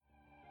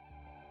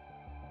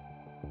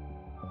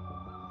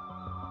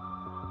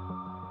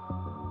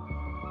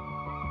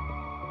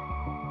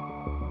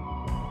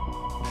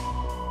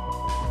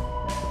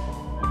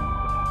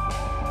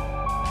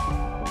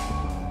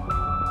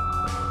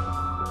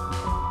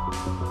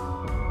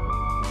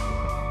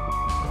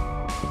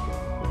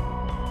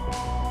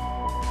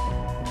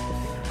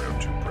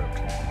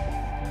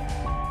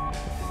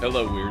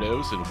Hello,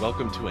 weirdos, and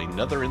welcome to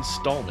another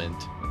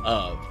installment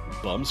of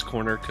Bum's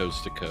Corner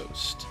Coast to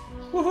Coast.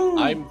 Woohoo!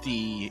 I'm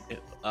the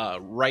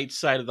right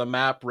side of the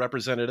map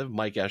representative,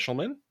 Mike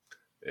Eshelman.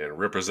 And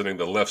representing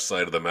the left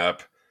side of the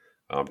map,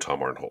 I'm Tom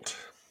Arnholt.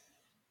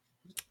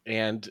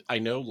 And I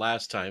know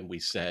last time we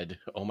said,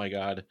 oh my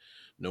God,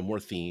 no more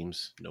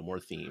themes, no more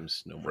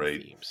themes, no more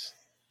Right. themes.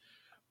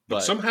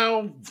 But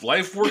somehow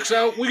life works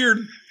out weird.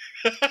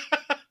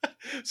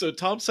 So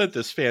Tom sent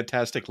this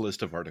fantastic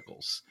list of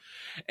articles.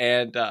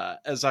 And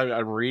as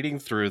I'm reading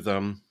through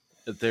them,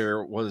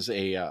 there was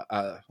a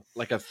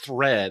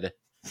thread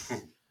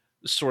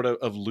sort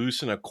of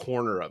loose in a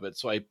corner of it.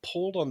 So I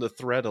pulled on the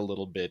thread a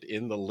little bit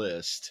in the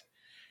list.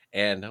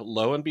 And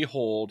lo and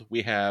behold,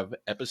 we have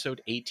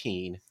episode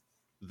 18,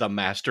 the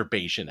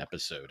masturbation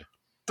episode.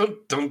 Dun,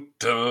 dun,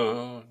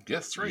 dun.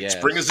 Yes, right. Yes.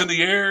 Spring is in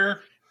the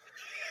air.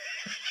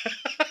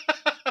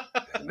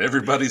 And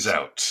everybody's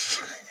out.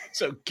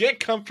 So get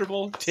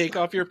comfortable, take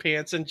off your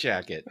pants and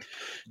jacket.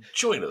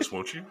 Join us,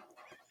 won't you?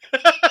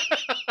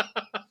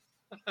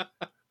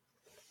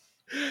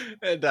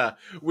 And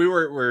we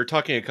were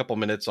talking a couple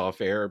minutes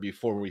off air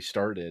before we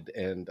started,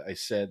 and I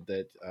said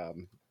that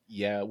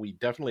we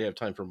definitely have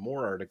time for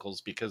more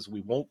articles because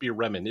we won't be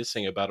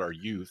reminiscing about our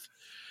youth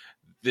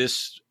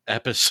this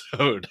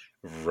episode.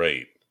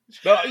 Right.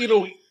 Now, we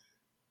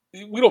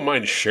don't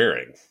mind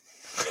sharing.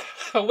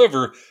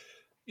 However,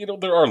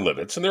 there are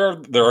limits, and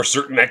there are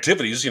certain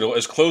activities.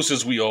 As close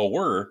as we all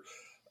were,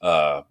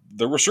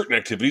 there were certain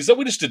activities that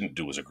we just didn't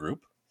do as a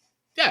group.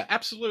 Yeah,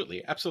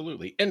 absolutely.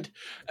 And,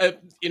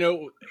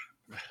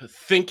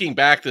 thinking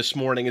back this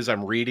morning as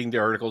I'm reading the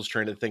articles,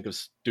 trying to think of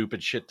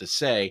stupid shit to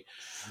say,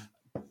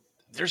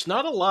 there's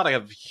not a lot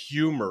of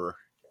humor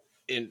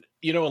in,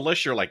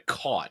 unless you're like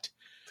caught.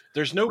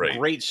 There's no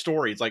great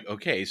story. It's like,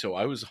 okay, so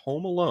I was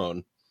home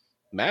alone,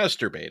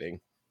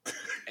 masturbating.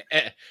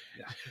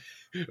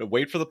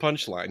 Wait for the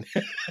punchline.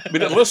 I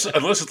mean, unless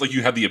it's like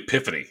you had the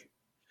epiphany.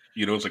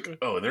 It's like,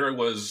 oh, and there I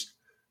was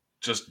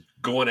just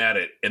going at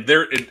it. And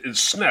there it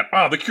snap.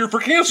 Ah, the cure for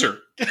cancer.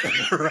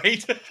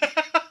 Right?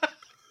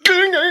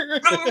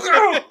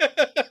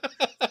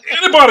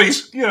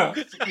 Antibodies. Yeah.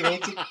 I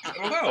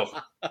don't know.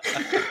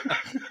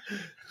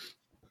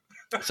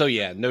 So,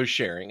 yeah, no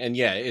sharing. And,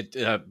 yeah,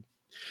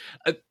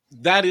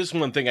 that is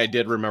one thing I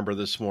did remember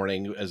this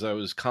morning as I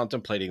was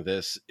contemplating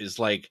this is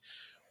like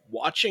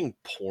watching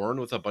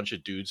porn with a bunch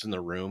of dudes in the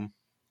room.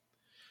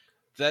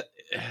 That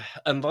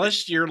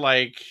unless you're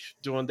like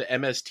doing the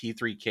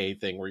MST3K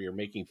thing where you're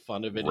making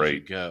fun of it as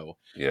you go,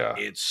 yeah,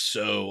 it's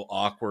so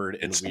awkward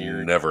and weird.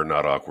 It's never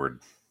not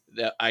awkward.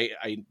 That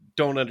I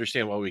don't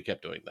understand why we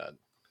kept doing that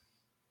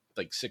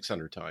like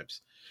 600 times.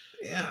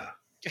 Yeah.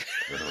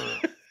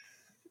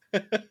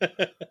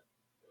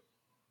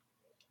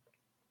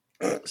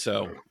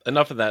 So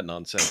enough of that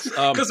nonsense.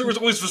 Because there was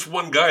always just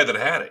one guy that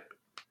had it.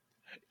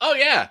 Oh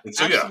yeah,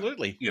 so,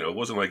 absolutely. Yeah, it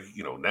wasn't like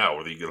now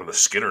where you get on the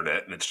Skinner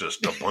net and it's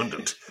just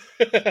abundant.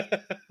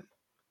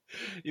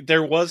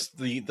 There was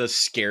the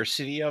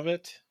scarcity of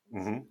it.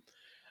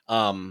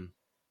 Mm-hmm.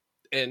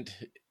 And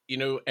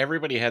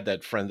everybody had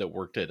that friend that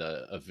worked at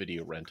a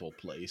video rental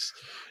place.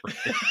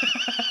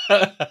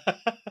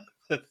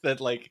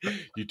 that like,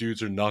 you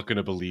dudes are not going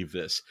to believe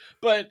this.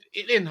 But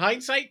in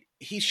hindsight,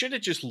 he should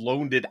have just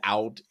loaned it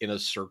out in a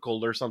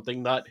circle or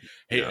something. Not,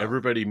 hey,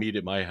 everybody meet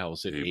at my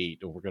house at 8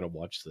 and we're going to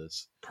watch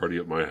this. Party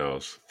at my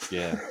house.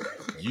 Yeah.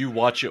 You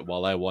watch it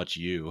while I watch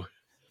you.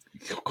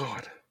 Oh,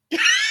 God.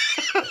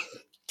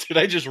 Did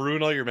I just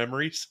ruin all your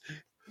memories?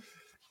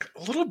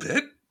 A little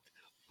bit.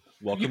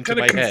 Welcome to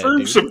my head.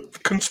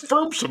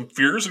 Confirmed some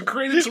fears and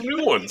created some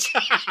new ones.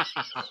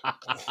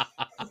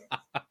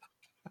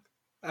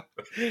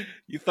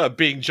 You thought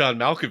being John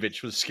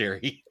Malkovich was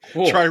scary.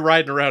 Whoa. Try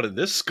riding around in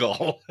this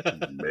skull.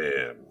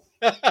 Man.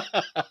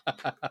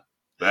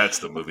 That's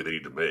the movie they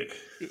need to make.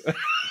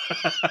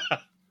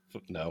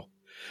 No.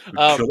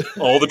 Kill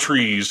all the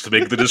trees to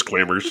make the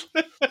disclaimers.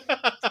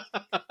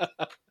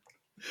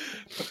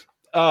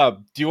 Do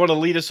you want to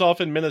lead us off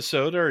in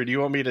Minnesota, or do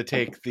you want me to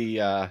take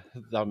the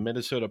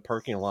Minnesota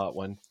parking lot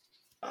one?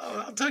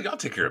 I'll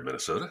take care of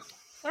Minnesota.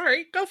 All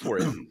right, go for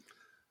it.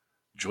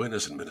 Join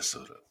us in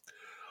Minnesota.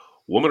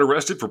 Woman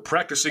arrested for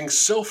practicing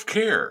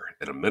self-care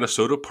at a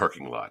Minnesota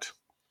parking lot.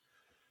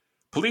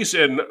 Police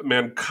in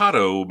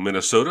Mankato,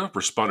 Minnesota,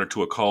 responded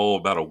to a call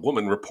about a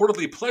woman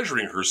reportedly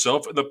pleasuring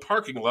herself in the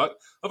parking lot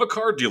of a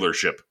car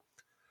dealership.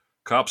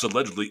 Cops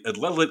allegedly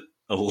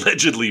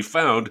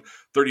found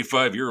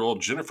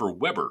 35-year-old Jennifer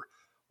Weber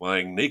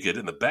lying naked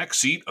in the back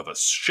seat of a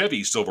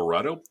Chevy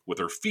Silverado with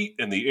her feet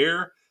in the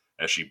air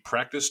as she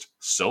practiced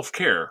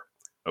self-care,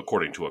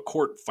 according to a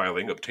court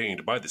filing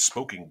obtained by the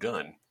Smoking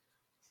Gun.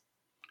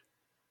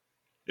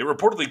 It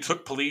reportedly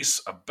took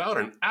police about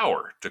an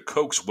hour to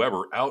coax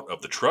Weber out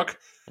of the truck,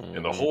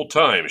 and the whole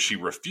time she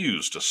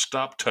refused to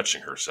stop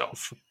touching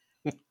herself.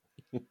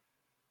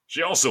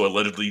 She also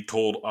allegedly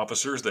told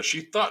officers that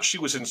she thought she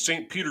was in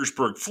St.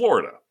 Petersburg,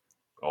 Florida,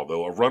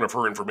 although a run of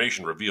her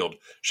information revealed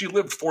she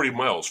lived 40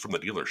 miles from the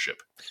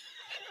dealership.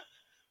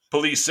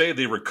 Police say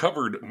they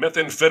recovered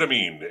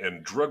methamphetamine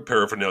and drug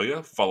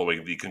paraphernalia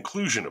following the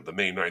conclusion of the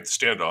May 9th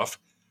standoff.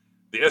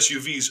 The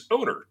SUV's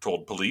owner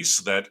told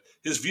police that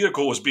his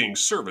vehicle was being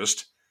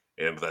serviced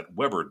and that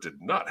Weber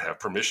did not have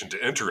permission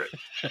to enter it.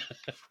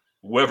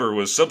 Weber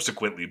was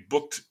subsequently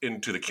booked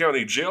into the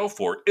county jail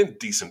for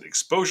indecent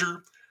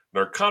exposure,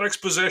 narcotics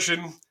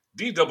possession,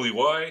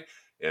 DWI,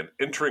 and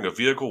entering a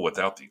vehicle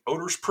without the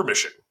owner's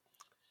permission,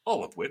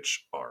 all of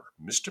which are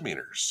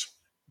misdemeanors.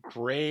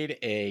 Grade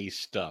A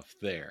stuff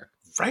there.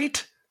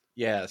 Right?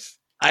 Yes.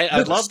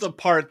 I love the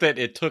part that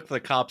it took the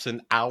cops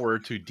an hour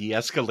to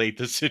de-escalate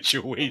the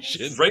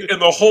situation. Right,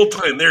 and the whole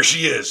time, there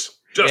she is.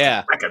 Just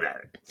whacking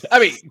at it. I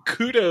mean,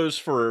 kudos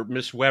for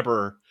Miss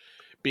Weber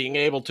being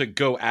able to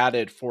go at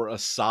it for a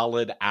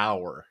solid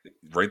hour.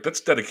 Right,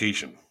 that's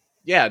dedication.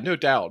 Yeah, no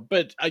doubt.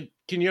 But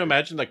can you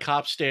imagine the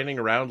cops standing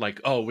around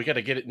like, oh, we got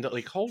to get it.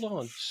 Like, hold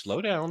on,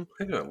 slow down.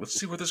 Hang on, let's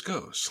see where this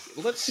goes.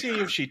 Let's see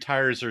if she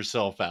tires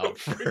herself out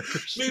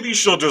first. Maybe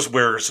she'll just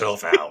wear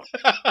herself out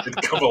and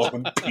come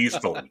home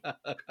peacefully.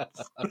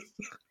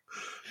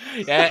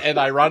 Yeah, and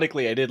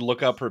ironically, I did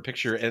look up her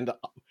picture, and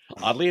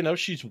oddly enough,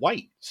 she's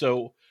white.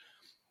 So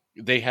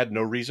they had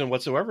no reason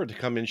whatsoever to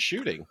come in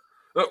shooting.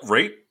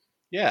 Right?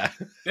 Yeah.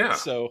 Yeah.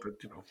 So, but,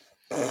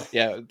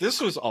 yeah, this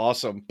was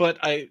awesome. But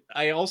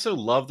I also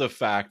love the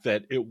fact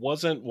that it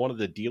wasn't one of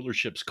the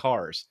dealership's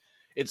cars.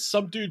 It's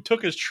some dude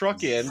took his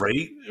truck in,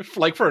 right?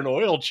 Like for an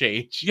oil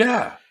change.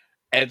 Yeah.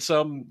 And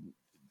some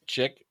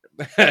chick,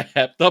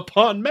 hepped up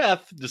on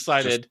meth,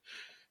 decided,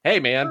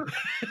 hey, man,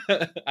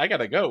 I got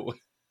to go.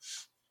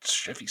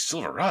 Chevy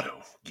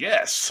Silverado.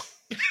 Yes.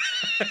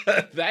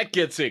 That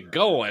gets it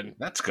going.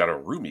 That's got a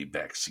roomy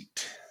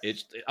backseat.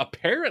 It's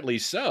apparently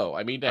so.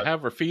 I mean, to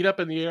have her feet up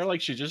in the air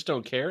like she just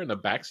don't care in the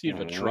backseat of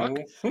a truck,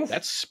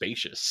 that's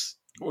spacious.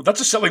 Well,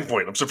 that's a selling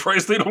point. I'm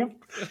surprised they don't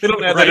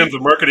add that into the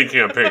marketing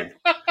campaign.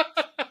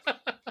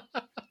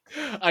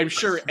 I'm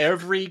sure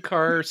every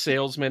car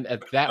salesman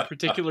at that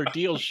particular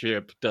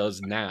dealership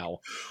does now.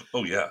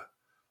 Oh, yeah.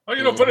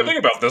 Oh, funny thing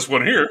about this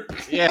one here.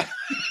 Yeah.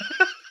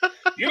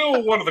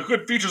 One of the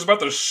good features about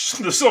the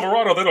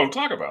Silverado they don't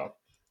talk about.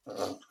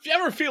 If you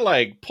ever feel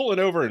like pulling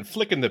over and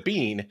flicking the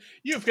bean,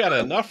 you've got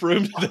enough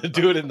room to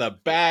do it in the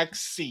back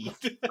seat.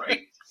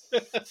 Right?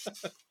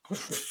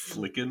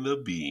 Flicking the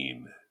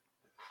bean.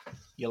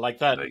 You like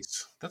that?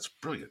 Nice. That's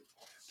brilliant.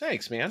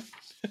 Thanks, man.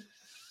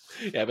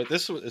 Yeah, but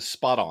this was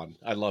spot on.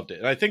 I loved it.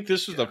 And I think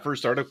this was the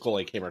first article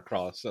I came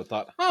across. I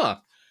thought, I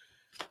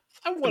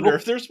wonder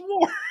if there's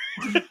more.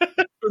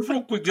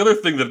 Real quick, the other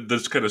thing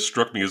that's kind of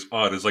struck me as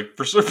odd is like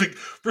for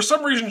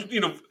some reason,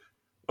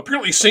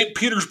 apparently St.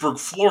 Petersburg,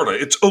 Florida,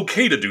 it's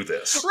okay to do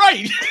this.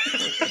 Right.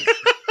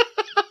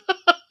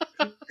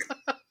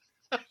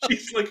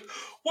 She's like,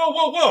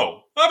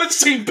 whoa, I'm in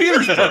St.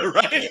 Petersburg.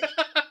 Right.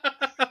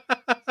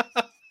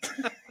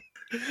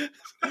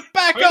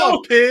 Back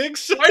off,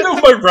 pigs. I know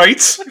my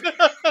rights.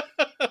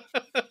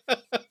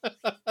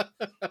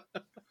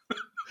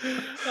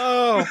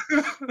 Oh.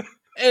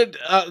 And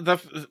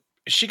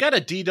she got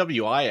a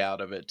DWI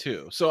out of it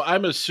too. So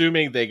I'm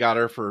assuming they got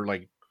her for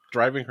like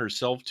driving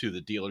herself to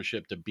the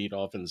dealership to beat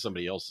off in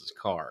somebody else's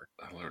car.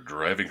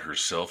 Driving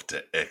herself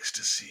to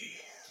ecstasy.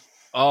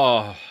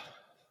 Oh,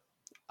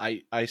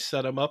 I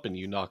set him up and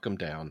you knock him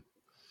down.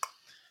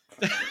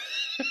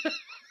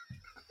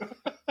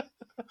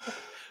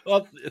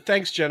 Well,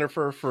 thanks,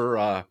 Jennifer,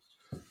 for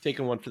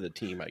taking one for the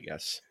team, I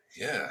guess.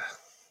 Yeah.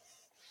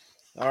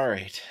 All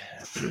right.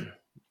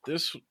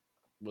 This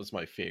was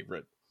my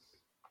favorite.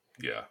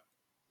 Yeah.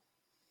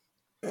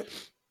 I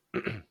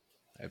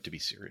have to be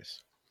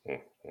serious.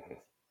 Mm-hmm.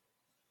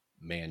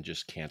 Man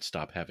just can't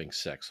stop having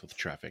sex with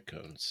traffic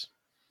cones.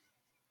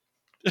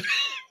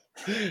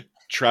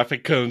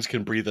 Traffic cones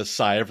can breathe a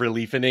sigh of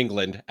relief in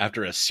England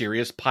after a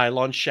serious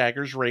pylon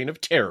shagger's reign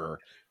of terror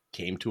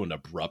came to an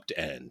abrupt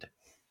end.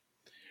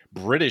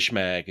 British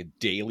mag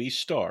Daily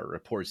Star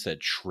reports that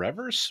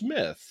Trevor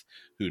Smith,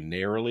 who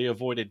narrowly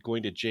avoided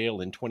going to jail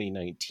in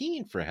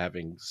 2019 for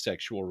having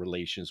sexual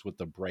relations with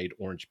the bright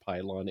orange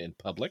pylon in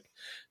public,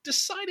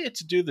 decided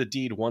to do the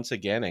deed once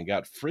again and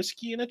got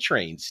frisky in a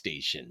train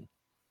station.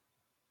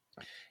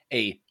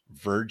 A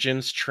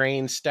Virgin's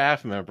train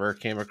staff member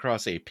came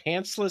across a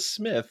pantsless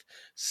Smith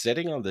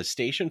sitting on the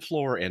station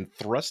floor and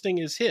thrusting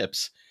his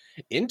hips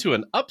into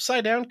an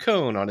upside-down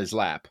cone on his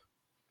lap.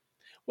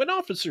 When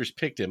officers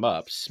picked him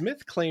up,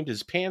 Smith claimed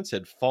his pants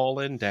had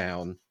fallen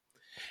down.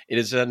 It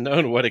is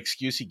unknown what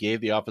excuse he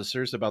gave the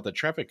officers about the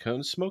traffic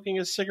cone smoking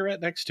a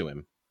cigarette next to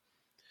him.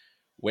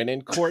 When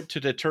in court to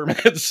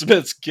determine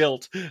Smith's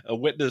guilt, a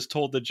witness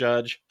told the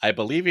judge, "I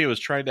believe he was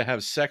trying to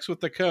have sex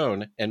with the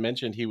cone," and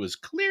mentioned he was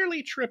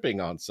clearly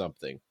tripping on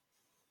something.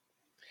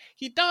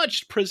 He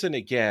dodged prison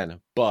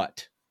again,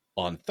 but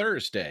on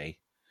Thursday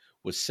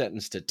was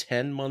sentenced to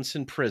 10 months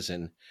in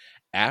prison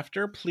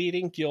after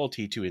pleading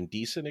guilty to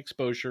indecent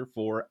exposure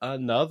for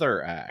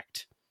another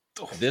act.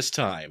 This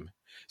time,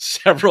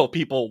 several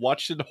people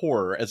watched in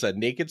horror as a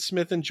naked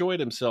Smith enjoyed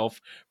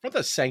himself from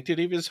the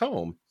sanctity of his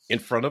home in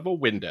front of a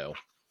window.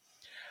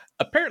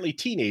 Apparently,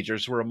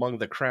 teenagers were among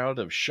the crowd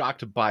of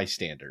shocked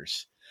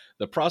bystanders.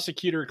 The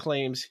prosecutor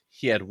claims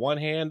he had one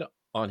hand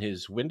on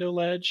his window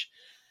ledge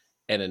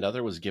and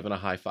another was given a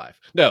high five.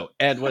 No,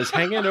 and was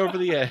hanging over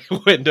the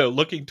window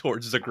looking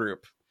towards the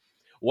group.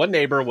 One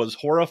neighbor was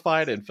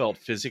horrified and felt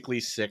physically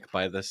sick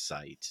by the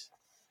sight.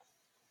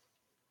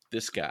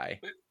 This guy.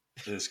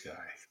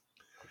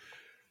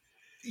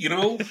 You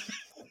know,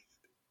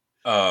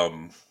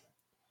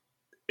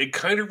 it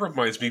kind of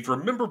reminds me,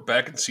 remember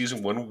back in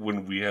season 1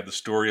 when we had the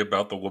story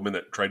about the woman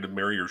that tried to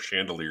marry her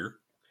chandelier?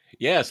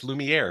 Yes,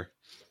 Lumiere.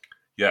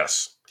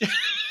 Yes.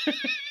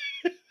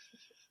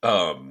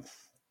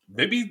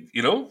 Maybe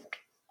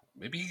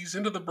he's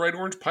into the bright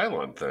orange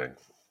pylon thing.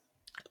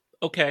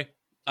 Okay.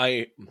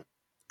 I'm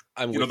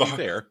with you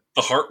there.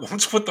 The heart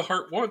wants what the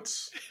heart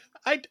wants.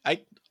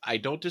 I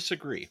don't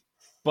disagree.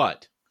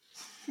 But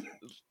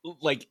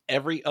like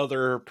every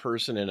other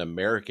person in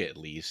America, at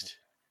least,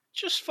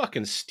 just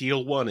fucking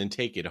steal one and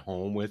take it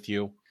home with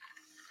you.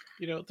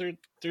 You know,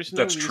 there's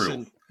no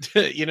reason.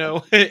 True. You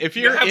know, if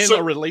you're in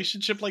a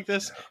relationship like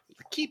this,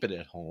 keep it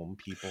at home,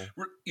 people.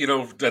 You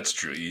know, that's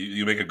true.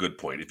 You make a good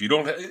point. If you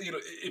don't,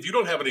 if you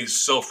don't have any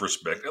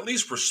self-respect, at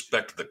least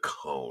respect the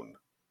cone.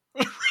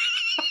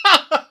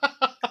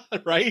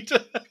 Right?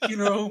 You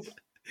know,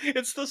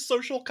 it's the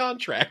social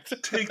contract.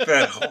 Take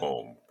that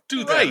home.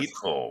 Do that at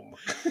home.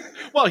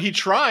 Well, he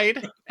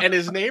tried, and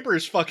his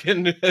neighbors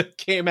fucking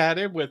came at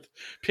him with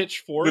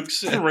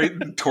pitchforks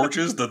and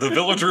torches. The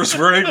villagers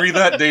were angry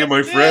that day,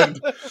 my friend.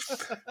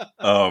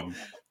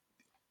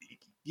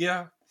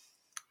 Yeah.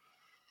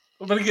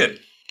 But again,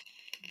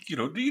 you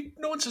know,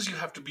 no one says you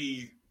have to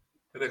be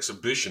an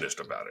exhibitionist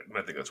about it, and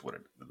I think that's what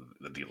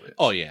the deal is.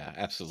 Oh yeah,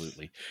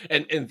 absolutely.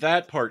 And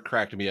that part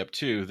cracked me up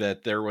too.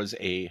 That there was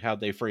how'd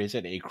they phrase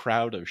it? A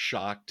crowd of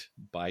shocked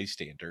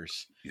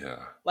bystanders. Yeah.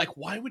 Like,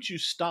 why would you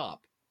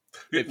stop?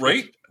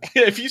 Right?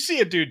 If you see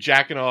a dude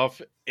jacking off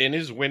in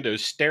his window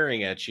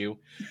staring at you,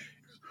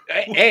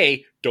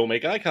 A, don't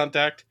make eye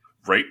contact.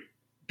 Right.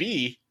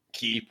 B,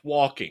 keep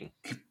walking.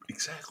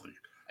 Exactly.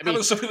 How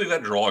does something like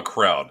that draw a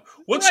crowd?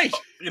 Right.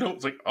 You know,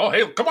 it's like, oh,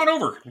 hey, come on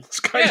over. This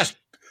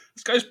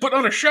guy's putting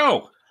on a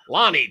show.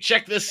 Lonnie,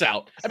 check this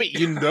out. I mean,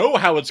 you know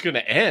how it's going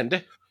to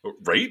end.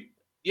 Right?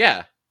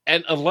 Yeah.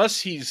 And unless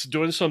he's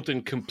doing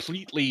something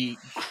completely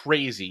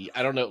crazy,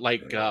 I don't know,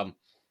 like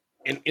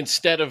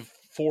instead of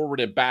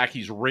forward and back,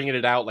 he's wringing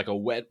it out like a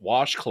wet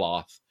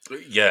washcloth.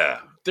 Yeah.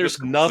 There's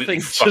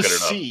nothing to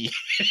see.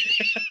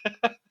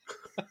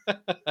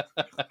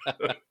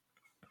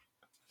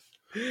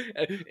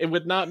 It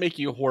would not make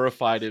you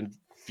horrified and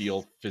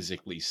feel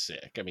physically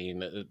sick. I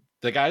mean,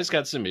 the guy's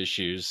got some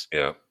issues.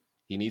 Yeah.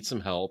 He needs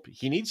some help.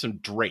 He needs some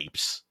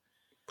drapes.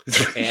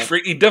 And,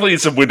 he definitely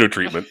needs some window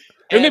treatment.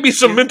 And maybe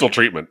some mental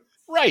treatment.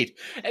 Right.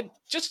 And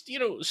just,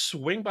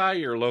 swing by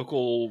your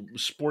local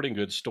sporting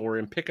goods store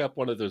and pick up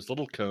one of those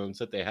little cones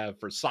that they have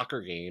for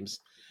soccer games.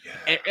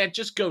 Yeah. And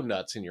just go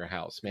nuts in your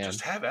house, man.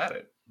 Just have at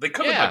it. They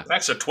come in like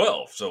packs of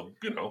 12, so,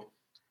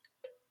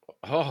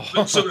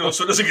 Oh. So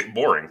it doesn't get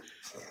boring.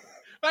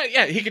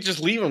 Yeah, he could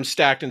just leave them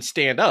stacked and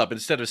stand up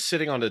instead of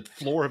sitting on the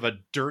floor of a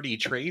dirty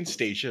train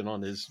station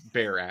on his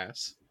bare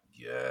ass.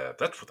 Yeah,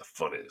 that's where the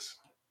fun is.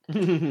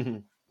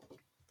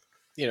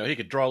 He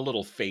could draw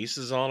little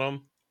faces on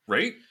them.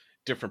 Right?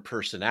 Different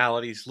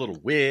personalities, little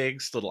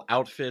wigs, little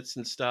outfits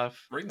and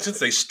stuff. Right, and since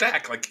they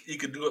stack, like, you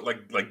could do it like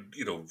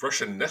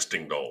Russian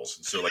nesting dolls.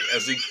 And so, like,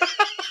 as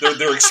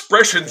their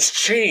expressions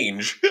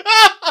change...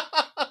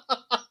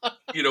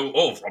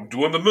 I'm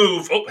doing the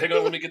move. Oh, hang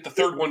on, let me get the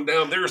third one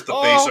down. There's the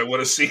face I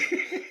want to see.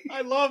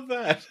 I love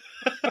that.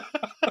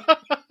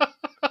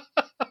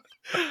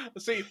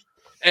 See,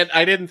 and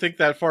I didn't think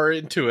that far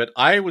into it.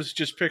 I was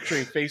just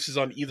picturing faces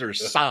on either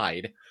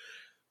side,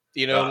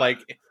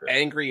 like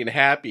angry and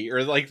happy,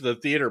 or like the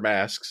theater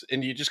masks,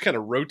 and you just kind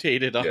of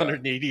rotate it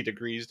 180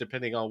 degrees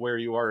depending on where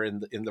you are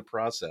in the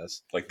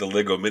process. Like the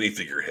Lego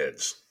minifigure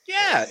heads.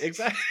 Yeah,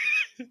 exactly.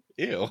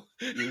 Ew.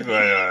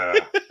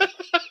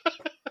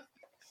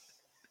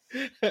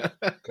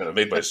 Kind of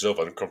made myself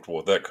uncomfortable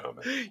with that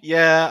comment.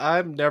 Yeah,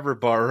 I'm never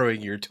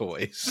borrowing your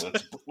toys.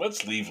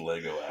 Let's leave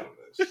Lego out of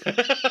this.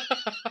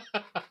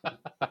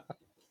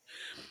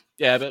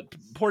 Yeah, but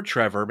poor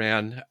Trevor,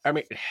 man. I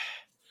mean,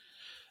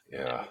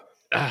 yeah.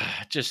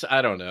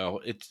 I don't know.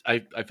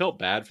 I felt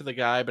bad for the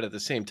guy, but at the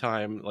same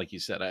time, like you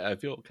said, I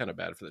feel kind of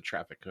bad for the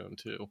traffic cone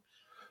too.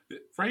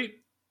 Right.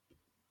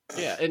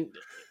 Yeah, and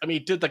I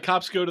mean, did the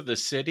cops go to the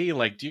city?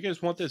 Like, do you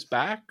guys want this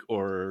back,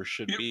 or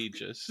should we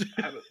just...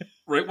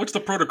 Right, what's the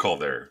protocol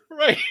there?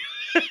 Right.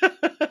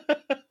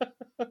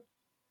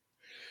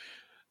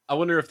 I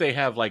wonder if they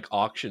have, like,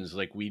 auctions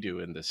like we do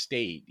in the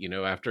state,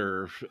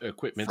 after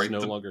equipment's no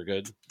longer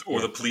good.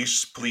 Or the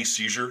police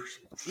seizure.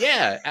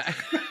 Yeah.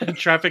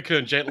 Traffic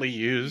cone gently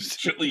used.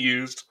 Gently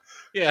used.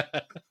 Yeah.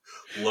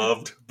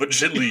 Loved, but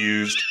gently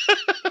used.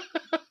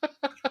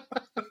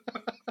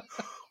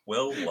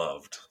 Well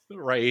loved.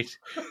 Right.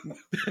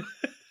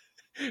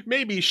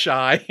 Maybe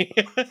shy.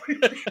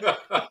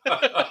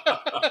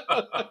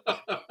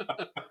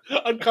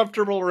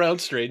 Uncomfortable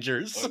around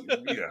strangers.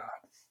 Yeah.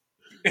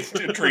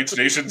 in train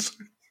stations.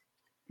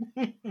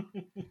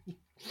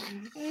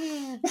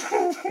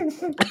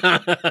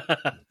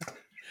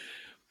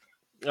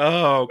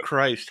 Oh,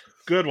 Christ.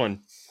 Good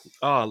one.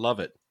 Oh, I love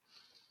it.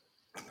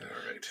 All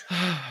right.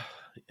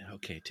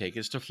 Okay, take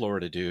us to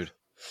Florida, dude.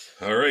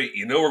 All right.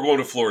 You know we're going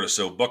to Florida,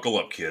 so buckle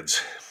up,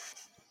 kids.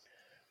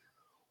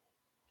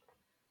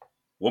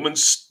 Woman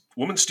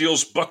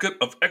steals bucket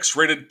of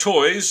X-rated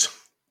toys.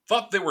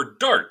 Thought they were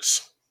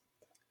darts.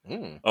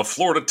 A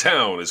Florida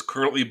town is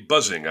currently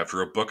buzzing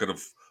after a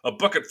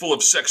bucket full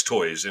of sex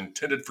toys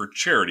intended for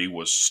charity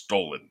was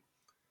stolen.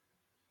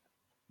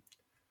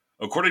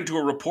 According to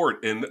a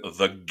report in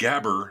the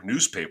Gabber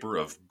newspaper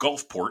of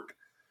Gulfport,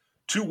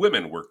 2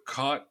 women were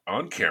caught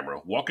on camera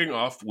walking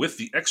off with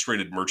the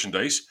X-rated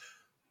merchandise,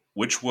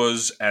 which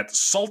was at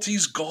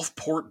Salty's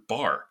Gulfport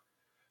bar.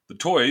 The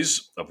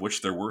toys, of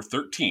which there were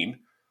 13,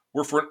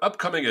 were for an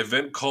upcoming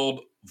event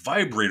called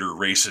Vibrator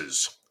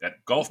Races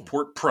at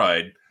Gulfport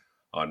Pride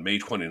on May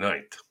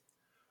 29th.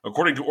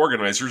 According to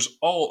organizers,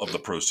 all of the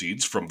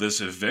proceeds from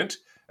this event,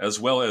 as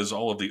well as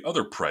all of the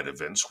other Pride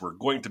events, were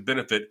going to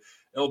benefit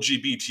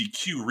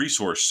LGBTQ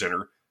Resource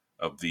Center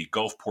of the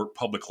Gulfport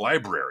Public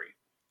Library.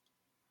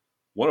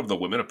 One of the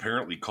women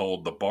apparently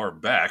called the bar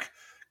back,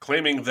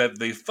 claiming that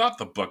they thought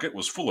the bucket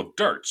was full of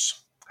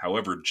darts.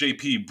 However,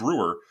 J.P.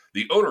 Brewer,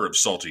 the owner of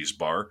Salty's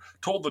Bar,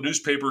 told the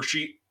newspaper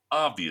she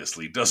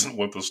obviously doesn't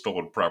want the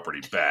stolen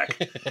property back,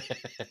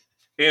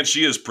 and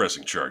she is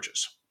pressing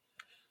charges.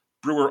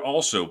 Brewer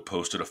also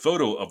posted a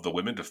photo of the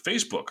women to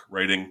Facebook,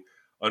 writing,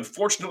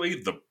 "Unfortunately,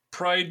 the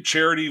Pride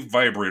charity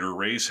vibrator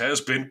race has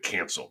been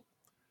canceled.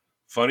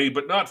 Funny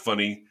but not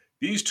funny,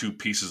 these 2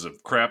 pieces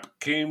of crap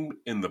came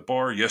in the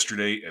bar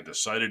yesterday and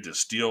decided to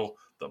steal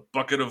the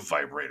bucket of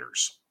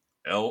vibrators.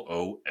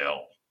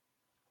 LOL.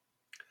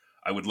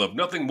 I would love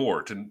nothing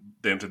more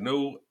than to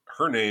know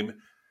her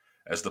name,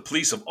 as the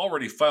police have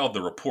already filed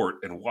the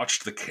report and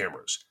watched the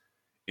cameras.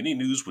 Any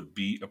news would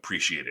be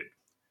appreciated.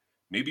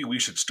 Maybe we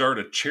should start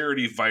a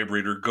charity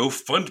vibrator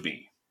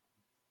GoFundMe.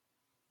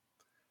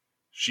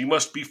 She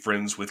must be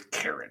friends with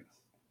Karen."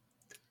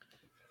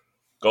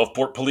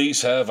 Gulfport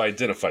police have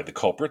identified the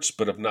culprits,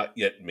 but have not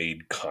yet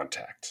made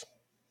contact.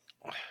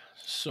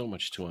 So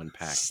much to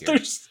unpack here.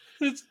 It's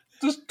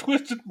just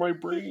twisted my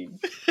brain.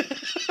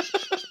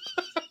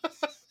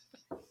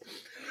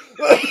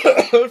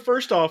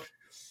 First off,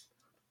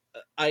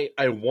 I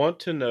want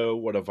to know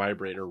what a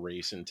vibrator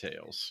race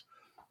entails.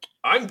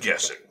 I'm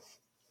guessing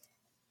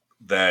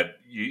that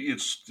you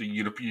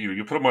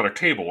put them on a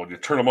table and you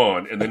turn them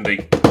on, and then they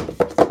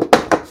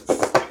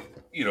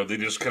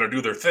just kind of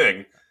do their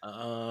thing.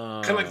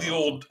 Kind of like the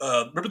old,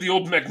 remember the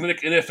old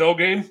magnetic NFL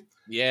game?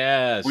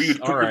 Yes. Where you'd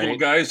put your little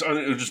guys on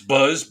it, it would just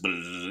buzz,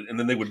 and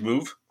then they would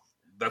move?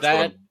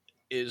 That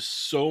is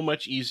so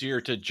much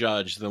easier to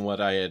judge than what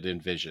I had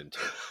envisioned.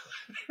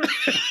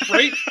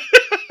 Right?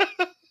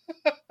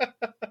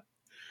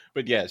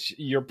 But yes,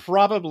 you're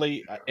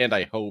probably, and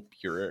I hope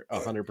you're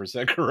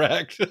 100%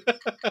 correct.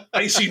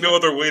 I see no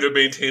other way to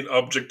maintain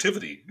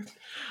objectivity.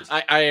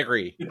 I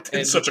agree.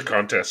 In such a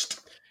contest.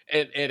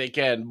 And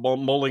again,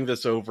 mulling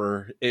this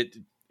over,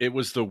 it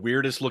was the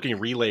weirdest looking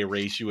relay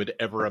race you would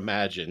ever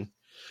imagine.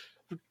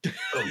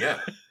 Oh, yeah.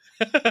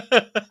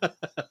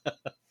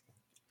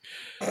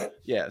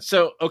 Yeah.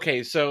 So,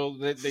 okay. So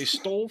they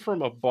stole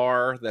from a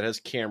bar that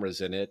has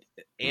cameras in it,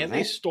 and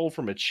they stole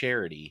from a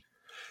charity.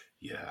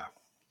 Yeah.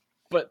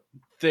 But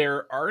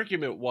their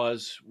argument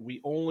was,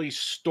 we only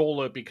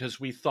stole it because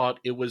we thought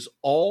it was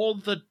all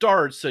the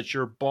darts that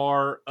your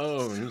bar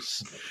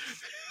owns.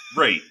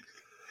 Right.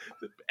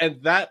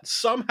 And that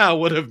somehow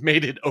would have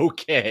made it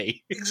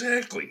okay.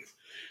 Exactly.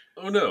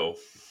 Oh, no.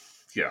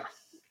 Yeah.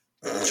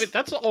 I mean,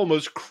 that's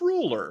almost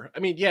crueler. I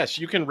mean, yes,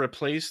 you can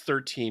replace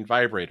 13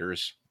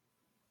 vibrators,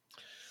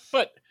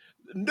 but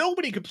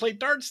nobody could play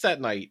darts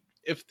that night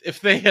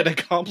if they had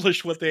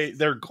accomplished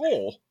their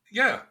goal.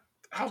 Yeah.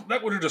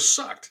 That would have just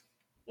sucked.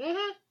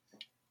 Mm-hmm.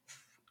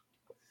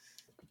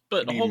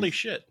 But holy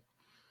shit.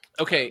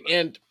 Okay,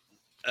 and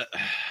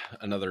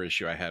another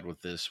issue I had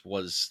with this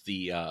was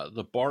the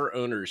bar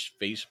owner's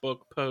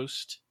Facebook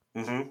post.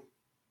 Mm-hmm.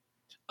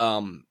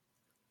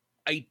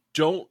 I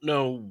don't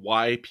know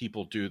why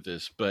people do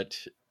this, but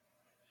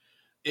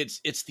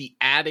it's the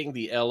adding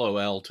the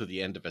LOL to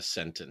the end of a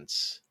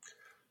sentence.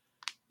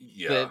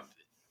 Yeah.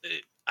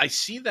 I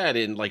see that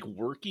in like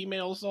work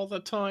emails all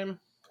the time.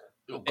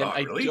 Oh, God,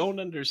 and really? I don't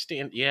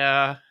understand.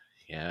 Yeah.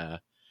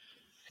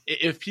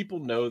 If people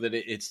know that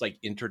it's like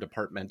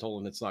interdepartmental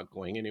and it's not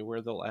going anywhere,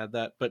 they'll add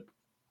that. But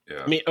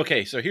yeah. I mean,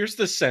 okay, so here's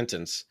the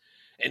sentence,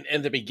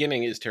 and the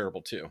beginning is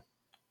terrible too.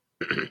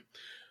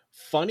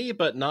 Funny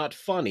but not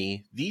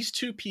funny, these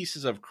 2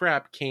 pieces of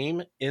crap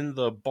came in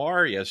the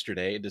bar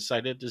yesterday and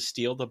decided to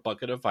steal the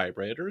bucket of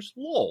vibrators.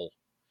 Lol.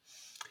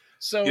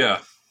 So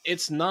yeah.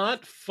 It's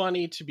not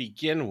funny to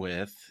begin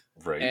with,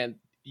 right? And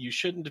you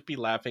shouldn't be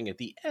laughing at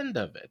the end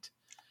of it.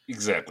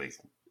 Exactly.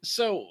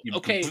 So, You've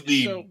okay,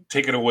 completely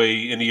taken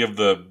away any of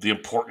the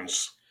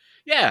importance.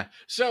 Yeah.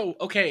 So,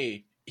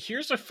 okay,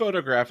 here's a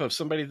photograph of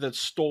somebody that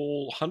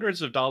stole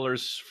hundreds of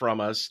dollars from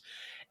us,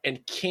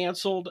 and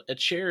canceled a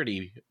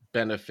charity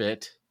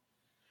benefit.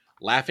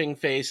 Laughing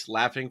face,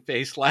 laughing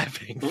face,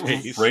 laughing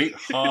face. Right?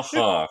 Ha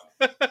ha.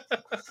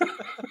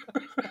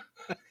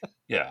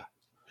 Yeah.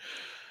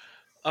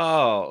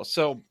 Oh,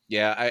 so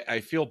yeah, I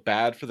feel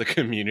bad for the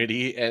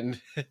community, and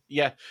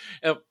yeah,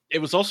 it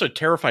was also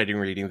terrifying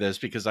reading this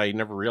because I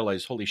never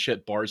realized, holy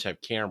shit, bars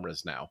have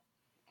cameras now.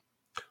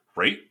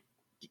 Right?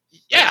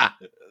 Yeah.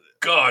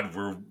 God,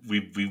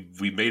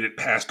 we made it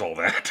past all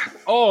that.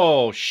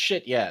 Oh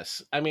shit,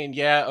 yes. I mean,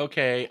 yeah,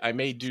 okay, I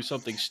may do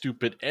something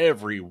stupid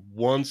every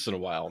once in a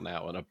while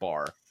now in a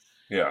bar,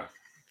 Yeah.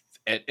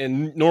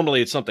 and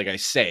normally it's something I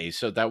say,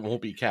 so that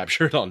won't be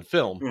captured on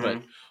film. Mm-hmm.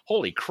 But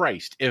holy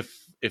Christ,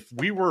 if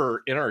we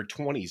were in our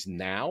 20s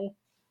now,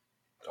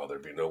 Oh,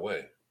 there'd be no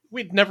way.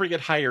 we'd never get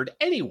hired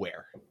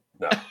anywhere.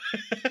 No.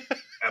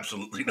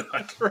 Absolutely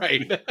not.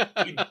 Right.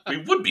 We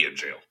would be in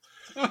jail.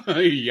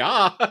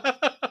 Yeah.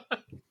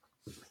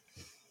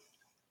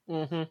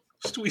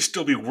 Mm-hmm. We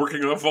still be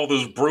working off all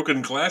those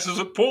broken glasses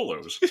at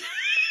Polos.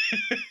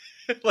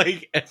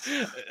 Like,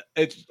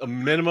 it's a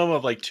minimum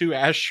of like 2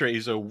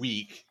 ashtrays a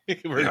week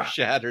were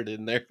shattered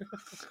in there.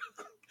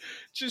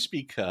 Just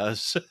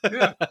because.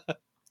 Yeah.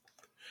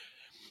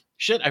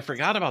 Shit, I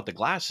forgot about the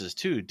glasses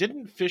too.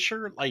 Didn't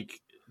Fisher like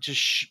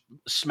just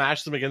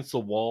smash them against the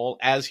wall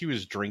as he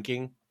was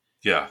drinking?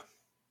 Yeah.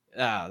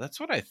 Ah, that's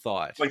what I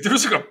thought. Like there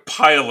was like a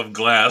pile of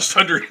glass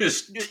under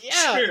his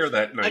chair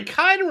that night. I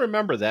kind of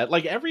remember that.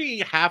 Like every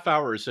half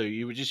hour or so,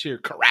 you would just hear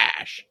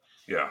crash.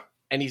 Yeah.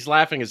 And he's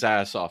laughing his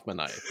ass off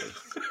maniacally.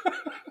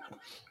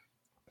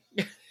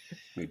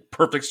 Made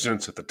perfect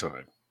sense at the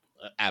time.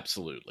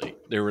 Absolutely.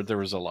 There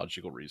was a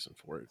logical reason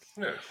for it.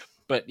 Yeah.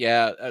 But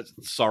yeah,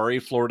 sorry,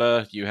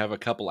 Florida. You have a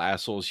couple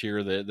assholes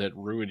here that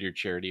ruined your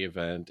charity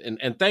event.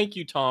 And thank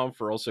you, Tom,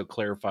 for also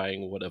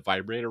clarifying what a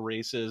vibrator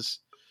race is.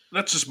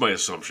 That's just my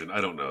assumption.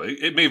 I don't know.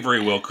 It may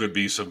very well could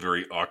be some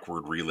very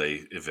awkward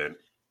relay event.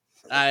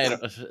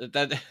 That's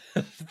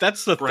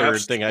the Perhaps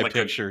third thing I like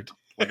pictured.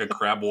 Like a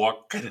crab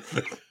walk kind of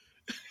thing.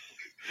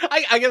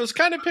 I was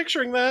kind of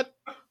picturing that.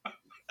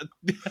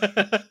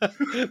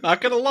 Not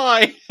gonna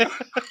lie. How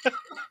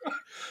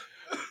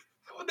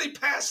would they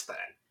pass that?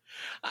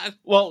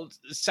 Well,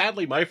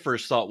 sadly, my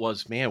first thought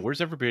was, man,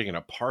 where's everybody going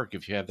to park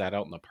if you have that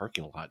out in the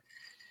parking lot?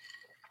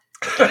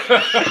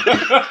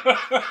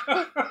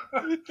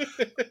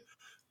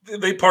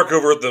 They park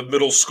over at the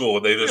middle school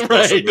and they just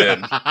bus them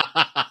in.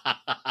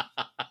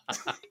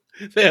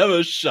 They have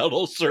a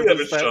shuttle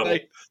service that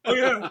night. Oh,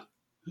 yeah.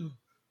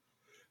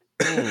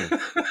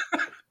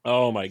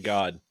 Oh, my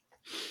God.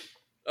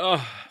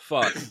 Oh,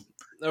 fuck.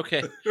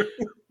 Okay.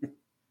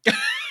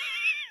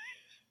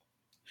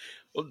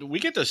 Well, we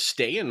get to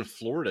stay in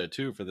Florida,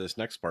 too, for this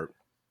next part.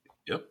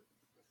 Yep.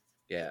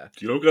 Yeah.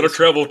 You don't got to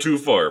travel too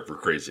far for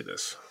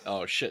craziness.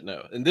 Oh, shit,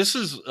 no. And this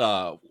is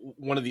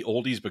one of the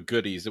oldies but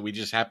goodies that we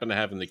just happen to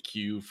have in the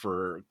queue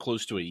for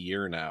close to a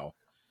year now.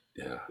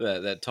 Yeah.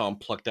 That Tom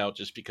plucked out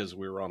just because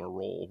we were on a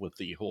roll with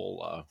the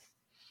whole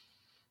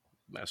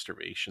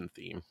masturbation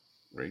theme.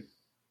 Right.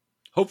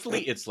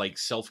 Hopefully it's like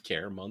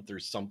self-care month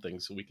or something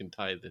so we can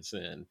tie this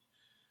in.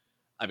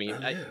 I mean,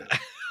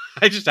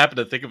 I just happened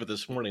to think of it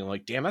this morning.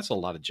 Like, damn, that's a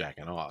lot of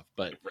jacking off.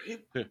 But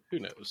who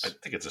knows? I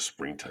think it's a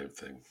springtime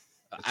thing.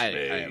 I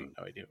have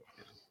no idea.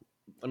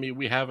 I mean,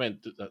 we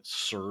haven't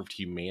served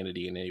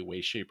humanity in any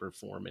way, shape, or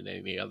form in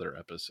any other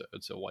episode.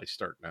 So why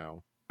start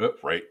now?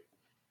 Right.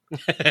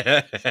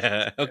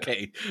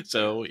 Okay,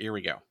 so here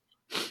we go.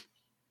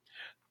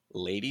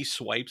 Lady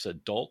swipes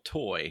adult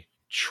toy,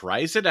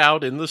 tries it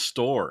out in the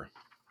store.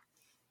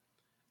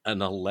 An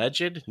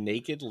alleged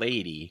naked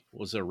lady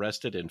was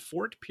arrested in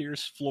Fort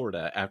Pierce,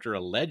 Florida, after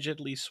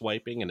allegedly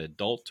swiping an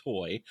adult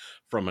toy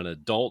from an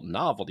adult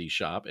novelty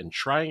shop and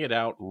trying it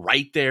out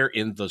right there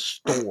in the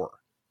store.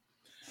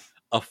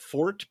 A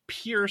Fort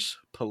Pierce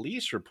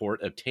police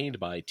report obtained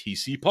by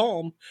TC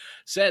Palm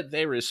said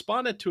they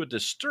responded to a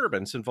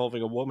disturbance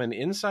involving a woman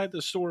inside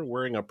the store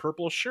wearing a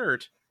purple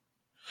shirt,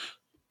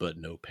 but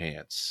no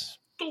pants.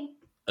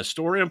 A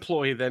store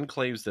employee then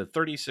claims the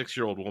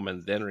 36-year-old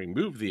woman then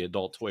removed the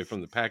adult toy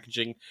from the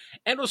packaging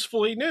and was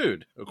fully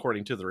nude,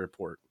 according to the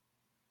report.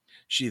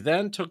 She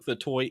then took the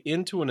toy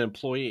into an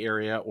employee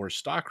area or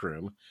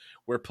stockroom,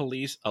 where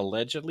police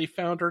allegedly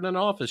found her in an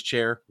office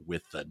chair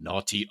with the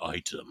naughty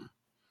item.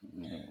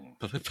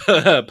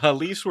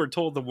 Police were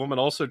told the woman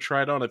also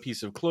tried on a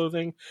piece of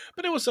clothing,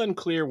 but it was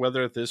unclear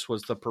whether this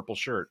was the purple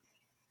shirt.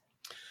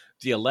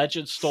 The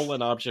alleged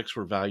stolen objects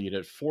were valued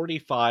at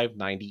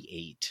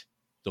 $45.98.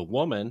 The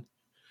woman,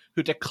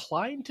 who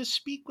declined to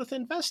speak with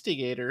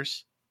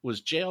investigators,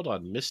 was jailed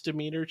on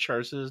misdemeanor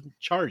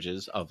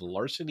charges of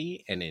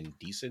larceny and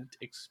indecent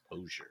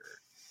exposure.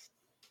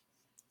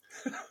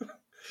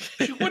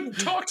 She wouldn't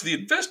talk to the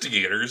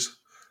investigators.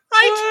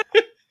 Right?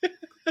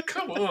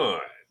 Come on.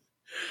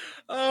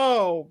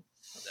 Oh.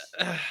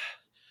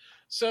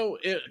 So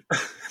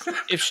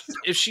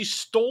if she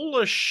stole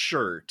a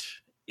shirt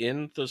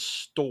in the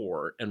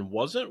store and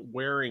wasn't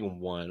wearing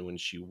one when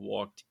she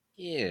walked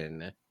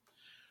in,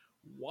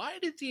 why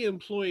did the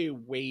employee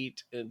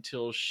wait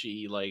until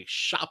she like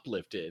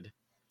shoplifted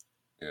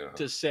Yeah.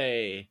 to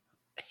say,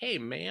 "Hey,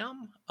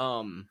 ma'am,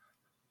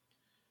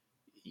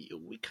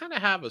 we kind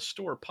of have a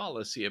store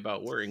policy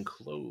about wearing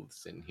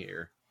clothes in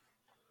here."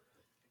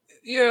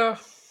 Yeah.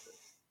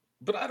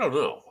 But I don't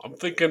know. I'm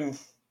thinking,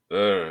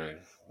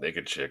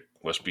 naked chick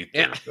must be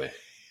Yeah, Thursday.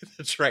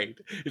 that's right.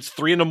 It's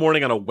 3 a.m.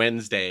 on a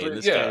Wednesday, and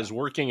this guy Yeah. is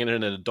working in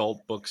an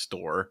adult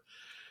bookstore.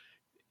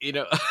 You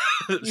know,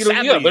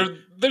 sadly,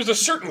 there's a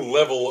certain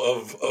level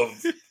of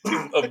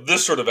of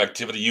this sort of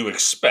activity you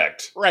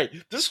expect. right.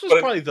 This was But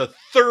probably the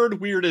third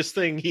weirdest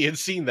thing he had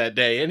seen that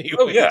day.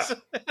 Anyways.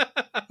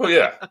 Oh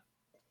yeah.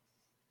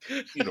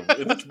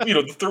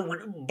 The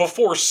third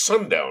before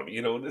sundown.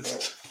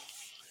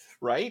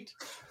 Right.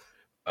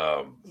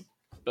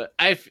 But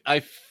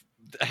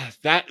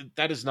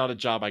that is not a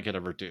job I could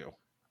ever do,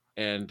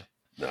 and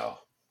no.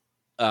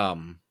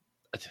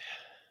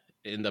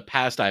 In the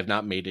past, I have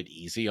not made it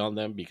easy on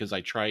them because I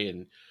try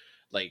and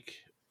like.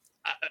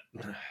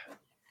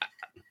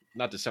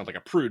 Not to sound like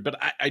a prude, but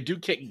I do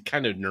get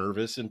kind of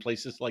nervous in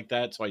places like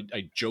that, so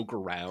I joke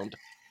around.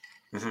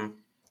 Mm-hmm.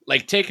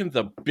 Like taking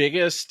the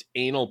biggest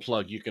anal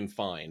plug you can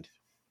find.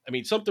 I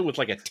mean, something with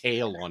like a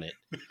tail on it.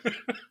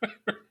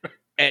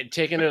 And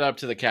taking it up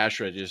to the cash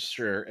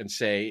register and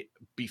say,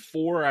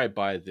 before I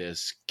buy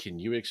this, can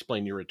you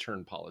explain your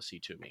return policy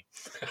to me?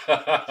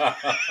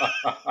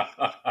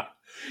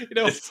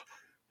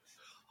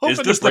 Is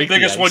this the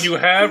biggest one you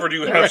have, or do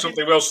you have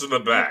something else in the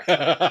back?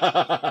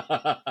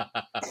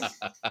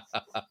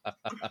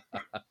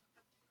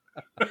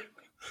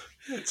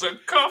 It's a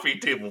coffee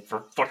table,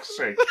 for fuck's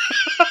sake.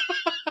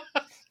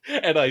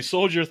 And I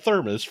sold your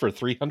thermos for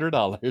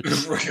 $300.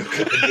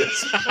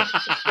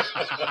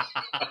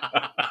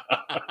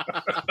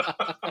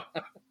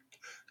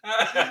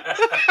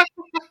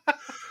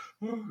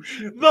 Oh,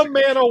 shit, the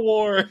Man of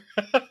War.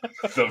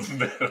 The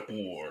Man of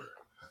War.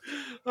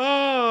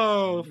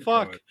 Oh,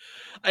 fuck.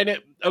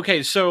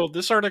 Okay, so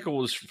this article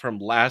was from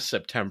last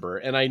September,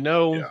 and I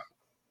know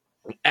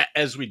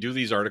as we do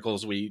these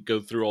articles, we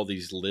go through all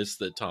these lists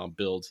that Tom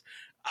builds.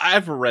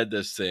 I've read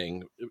this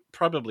thing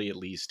probably at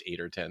least 8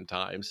 or 10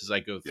 times as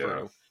I go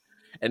through.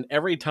 And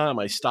every time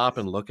I stop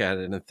and look at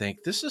it and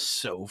think, this is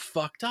so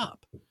fucked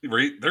up.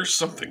 Right? There's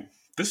something.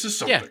 This is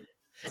something. Yeah.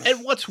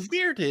 And what's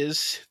weird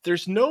is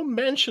there's no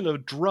mention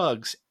of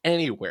drugs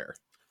anywhere.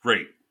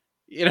 Right.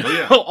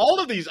 All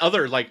of these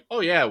other, like,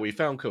 oh yeah, we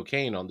found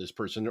cocaine on this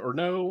person, or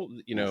no,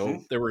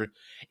 there were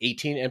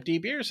 18 empty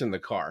beers in the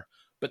car,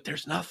 but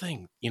there's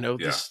nothing.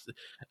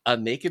 A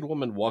naked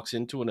woman walks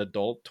into an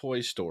adult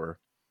toy store,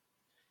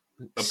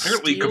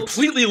 apparently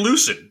completely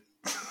lucid.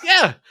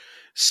 Yeah,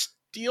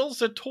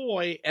 steals a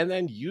toy and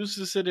then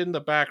uses it in the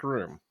back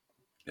room.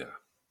 Yeah,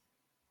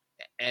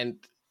 and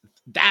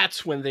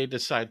that's when they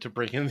decide to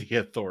bring in the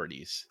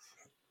authorities.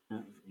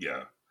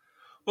 Yeah,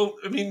 well,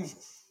 I mean,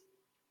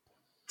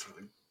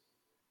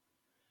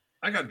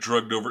 I got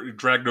dragged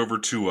over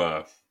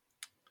to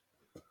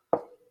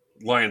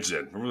Lions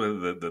Den.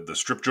 Remember the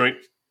strip joint?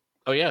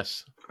 Oh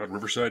yes, on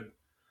Riverside.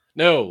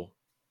 No,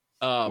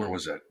 where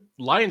was that?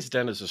 Lions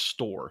Den is a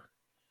store.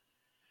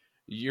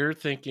 You're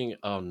thinking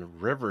on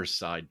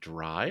Riverside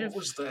Drive. What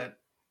was that?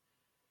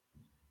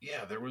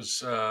 Yeah, there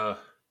was. Well,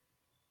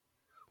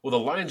 the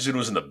Lions Den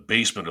was in the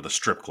basement of the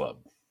strip club.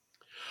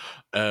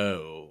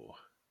 Oh,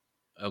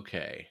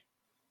 okay.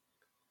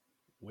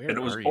 Where and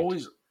it was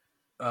always.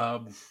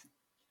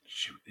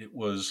 It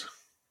was,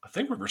 I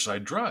think,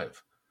 Riverside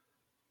Drive,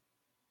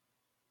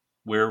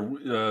 where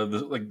what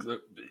the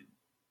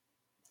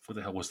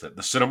hell was that?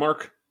 The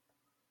Cinemark,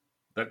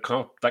 that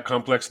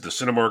complex, the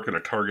Cinemark and a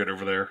Target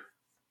over there.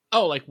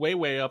 Oh, like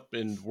way up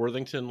in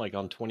Worthington, like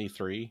on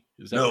 23.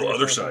 Is that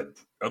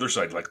other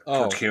side, like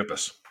towards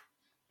campus.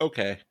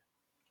 Okay,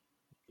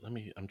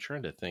 I'm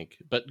trying to think,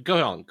 but go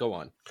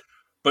on.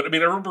 But I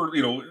mean, I remember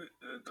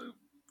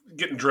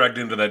getting dragged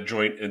into that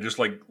joint and just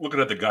like looking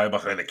at the guy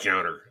behind the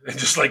counter and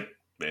just like,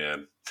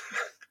 man,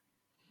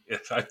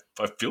 I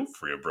feel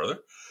for you, brother,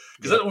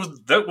 because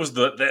that was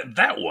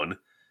that one.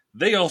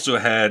 They also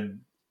had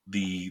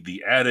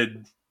the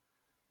added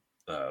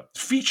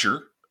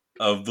feature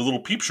of the little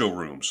peep show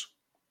rooms.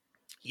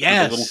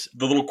 Yes,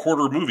 the little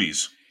quarter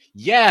movies.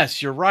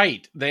 Yes, you're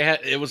right.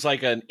 It was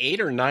like an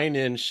 8 or 9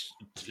 inch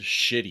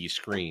shitty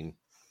screen,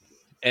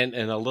 and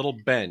a little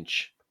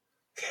bench,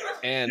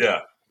 and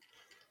yeah.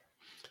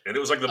 And it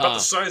was like about the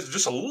size,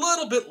 just a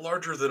little bit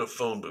larger than a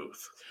phone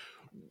booth.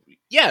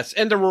 Yes,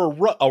 and there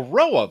were a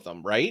row of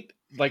them, right?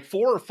 Like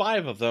 4 or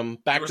 5 of them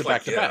back to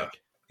back to back.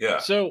 Yeah.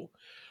 So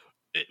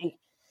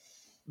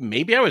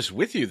maybe I was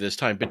with you this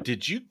time, but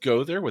did you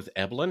go there with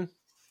Evelyn?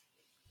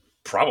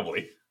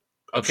 Probably.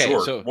 I'm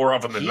sure. So more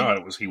often than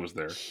not, he was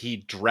there. He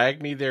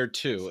dragged me there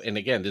too. And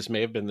again, this may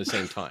have been the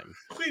same time.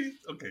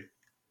 Okay.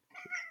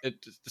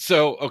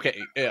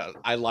 Yeah,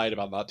 I lied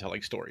about not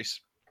telling stories.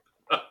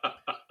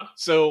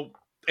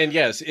 And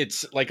yes,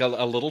 it's like a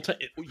little.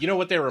 You know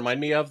what they remind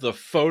me of? The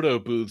photo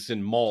booths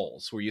in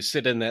malls where you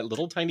sit in that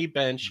little tiny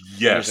bench.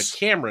 Yes. There's a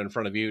camera in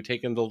front of you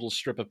taking the little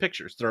strip of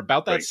pictures. They're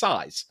about that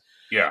size.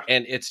 Yeah.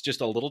 And it's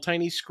just a little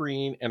tiny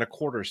screen and a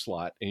quarter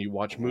slot, and you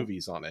watch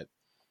movies on it.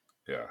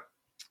 Yeah.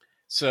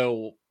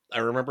 So I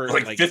remember For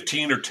like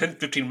 15 or 10,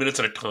 15 minutes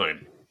at a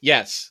time.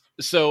 Yes.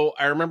 So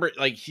I remember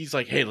like he's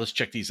like, "Hey, let's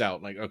check these out."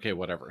 I'm like, okay,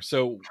 whatever.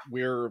 So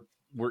we're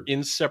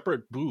in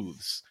separate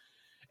booths,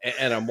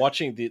 and I'm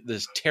watching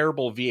this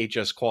terrible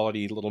VHS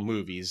quality little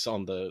movies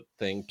on the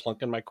thing,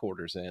 plunking my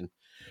quarters in,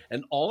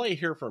 and all I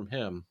hear from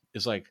him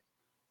is like,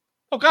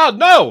 "Oh God,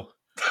 no,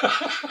 no!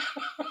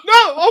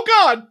 Oh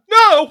God,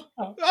 no!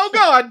 Oh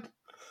God!"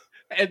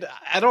 And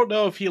I don't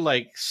know if he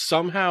like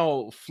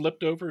somehow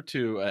flipped over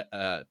to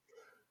a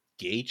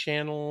gay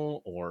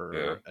channel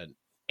or an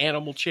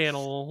animal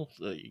channel,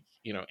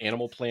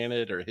 Animal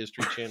Planet or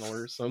History Channel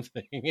or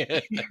something.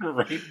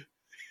 Right.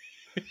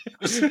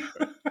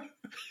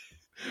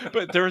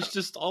 But there was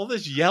just all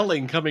this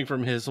yelling coming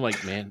from his. I'm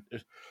like, man,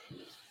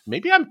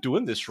 maybe I'm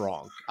doing this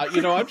wrong.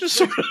 I'm just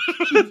sort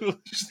of.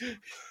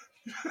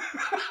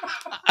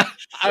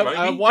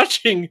 I'm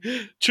watching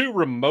two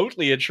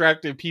remotely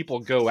attractive people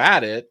go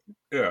at it.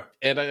 Yeah.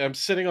 And I'm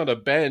sitting on a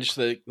bench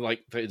that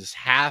like is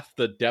half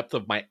the depth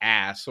of my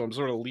ass. So I'm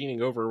sort of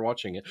leaning over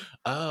watching it.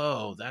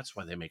 Oh, that's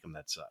why they make them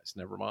that size.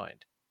 Never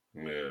mind.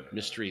 Yeah.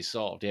 Mystery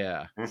solved.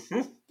 Yeah. Mm-hmm.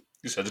 You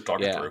just had to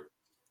talk it through.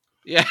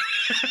 Yeah.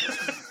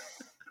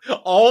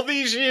 All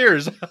these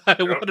years, I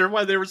wonder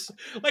why there was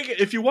like,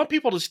 if you want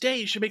people to stay,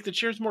 you should make the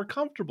chairs more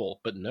comfortable.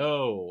 But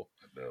no.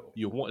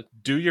 You want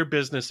do your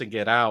business and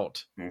get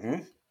out.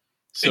 Mm-hmm.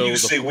 So and you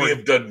say we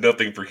have done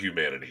nothing for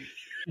humanity.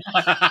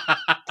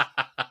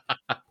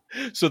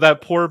 So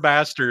that poor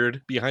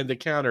bastard behind the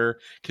counter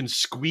can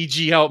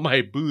squeegee out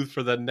my booth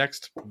for the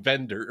next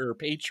vendor or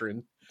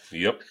patron.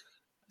 Yep.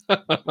 With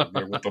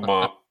the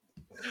mop.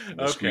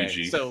 The okay.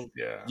 squeegee. So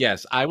yeah.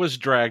 Yes, I was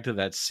dragged to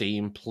that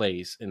same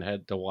place and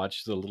had to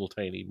watch the little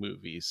tiny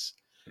movies.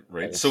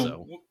 Right. Also.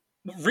 So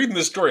reading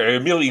this story, I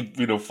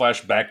immediately,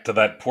 flash back to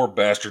that poor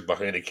bastard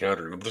behind the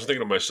counter. And I'm just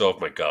thinking to myself,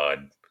 my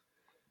God.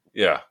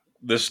 Yeah.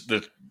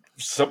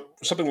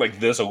 Something like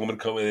this, a woman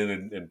coming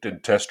in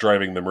and test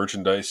driving the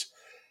merchandise.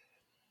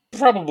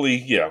 Probably,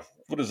 yeah.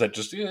 What is that?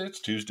 It's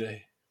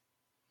Tuesday.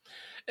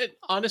 And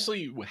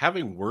honestly,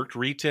 having worked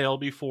retail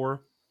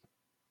before,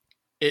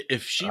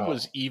 if she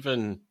was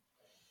even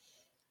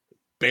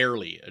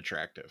barely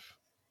attractive,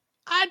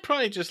 I'd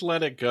probably just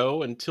let it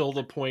go until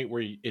the point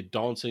where it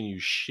dawns on you,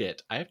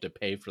 shit, I have to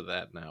pay for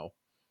that now.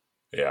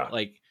 Yeah.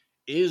 Like,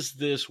 is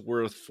this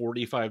worth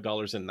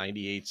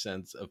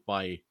 $45.98 of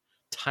my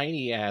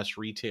tiny ass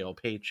retail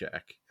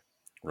paycheck?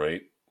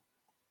 Right.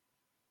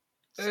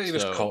 You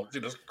just call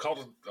it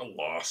a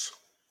loss.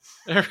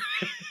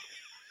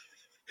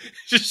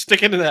 Just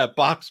stick it in that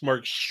box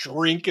mark,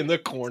 shrink in the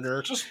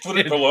corner. Just put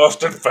it in the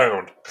lost and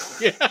found.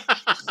 Yeah.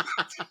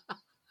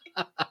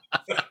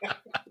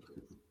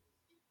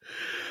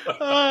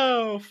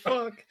 Oh,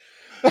 fuck.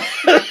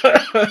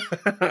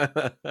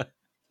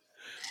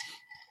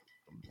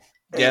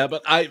 Yeah,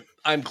 but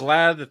I'm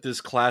glad that this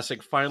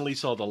classic finally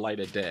saw the light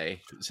of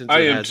day, since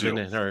it has been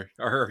in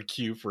our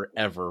queue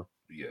forever.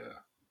 Yeah.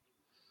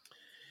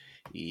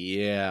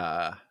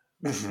 Yeah.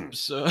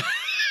 So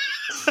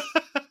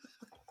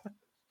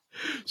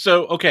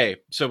okay.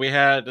 So we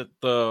had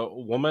the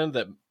woman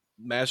that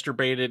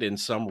masturbated in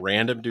some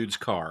random dude's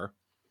car.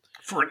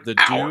 For an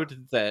hour.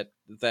 Dude that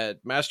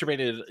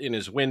masturbated in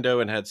his window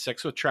and had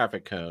sex with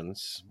traffic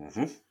cones.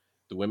 Mm-hmm.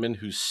 The women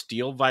who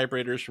steal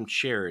vibrators from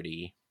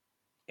charity.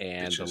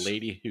 And the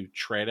lady who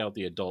tried out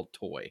the adult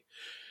toy.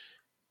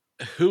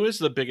 Who is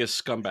the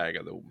biggest scumbag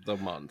of the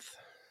month?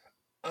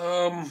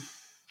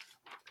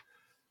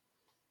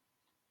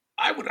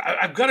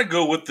 I've got to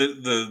go with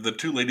the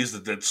two ladies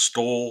that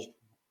stole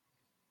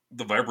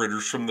the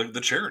vibrators from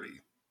the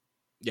charity.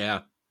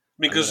 Yeah,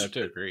 because I have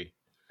to agree.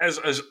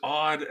 As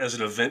odd as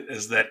an event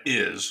as that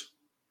is,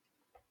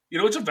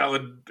 it's a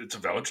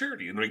valid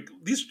charity, and like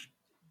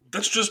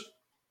that's just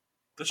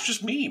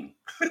mean.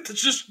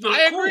 That's just not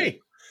cool.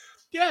 Agree.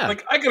 Yeah,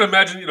 like I can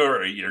imagine, you're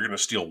going to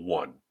steal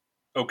one,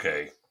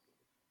 okay,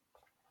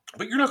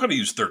 but you're not going to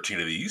use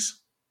 13 of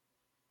these.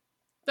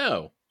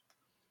 No,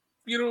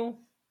 you're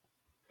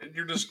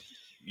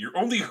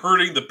only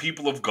hurting the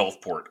people of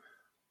Gulfport.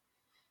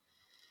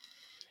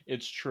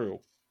 It's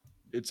true.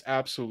 It's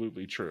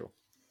absolutely true.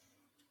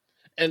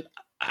 And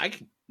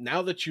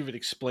now that you've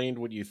explained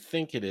what you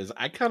think it is,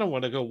 I kind of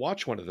want to go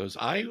watch one of those.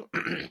 I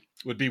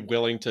would be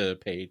willing to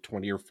pay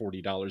 $20 or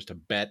 $40 to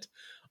bet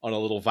on a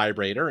little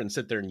vibrator and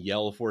sit there and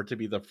yell for it to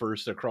be the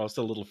first across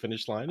the little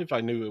finish line if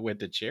I knew it went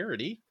to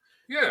charity.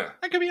 Yeah.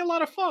 That could be a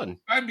lot of fun.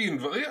 I'd go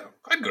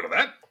to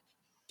that.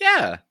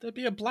 Yeah, that'd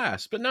be a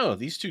blast. But no,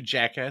 these two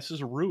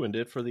jackasses ruined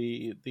it for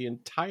the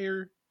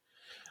entire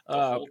the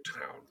whole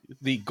town.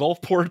 The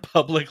Gulfport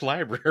Public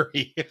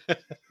Library. Yeah.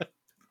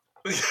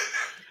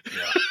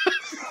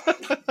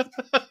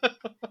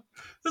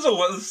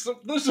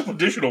 There's some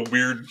additional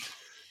weird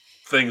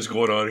things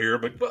going on here,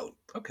 but well,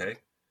 okay.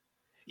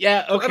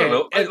 Yeah, okay. I don't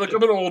know.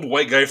 I'm an old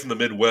white guy from the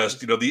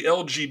Midwest. The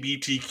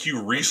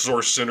LGBTQ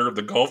Resource Center of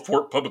the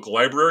Gulfport Public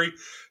Library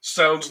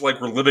sounds like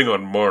we're living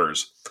on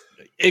Mars.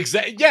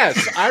 Exactly.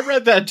 Yes, I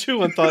read that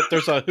too and thought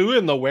there's a who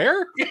in the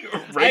where.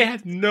 Right? I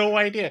had no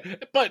idea,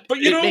 but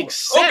you know,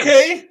 makes sense.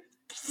 okay,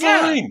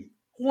 Yeah. fine.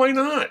 Why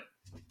not?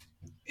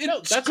 No,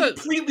 It's that's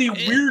completely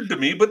weird to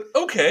me, but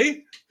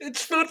okay,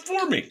 it's not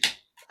for me.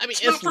 I mean,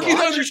 It's not for me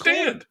to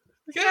understand.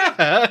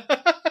 Yeah,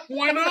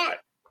 why not?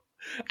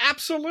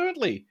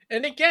 Absolutely.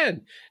 And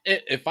again,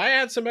 if I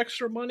had some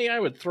extra money, I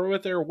would throw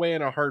it their way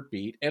in a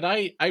heartbeat. And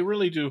I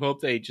really do hope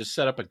they just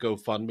set up a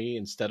GoFundMe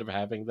instead of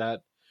having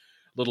that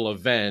little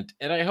event.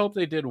 And I hope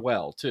they did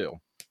well too.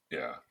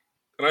 Yeah.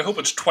 And I hope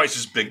it's twice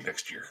as big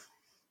next year.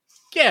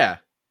 Yeah.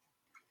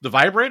 The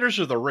vibrators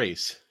or the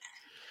race?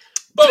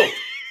 Both.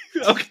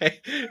 Okay.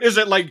 Is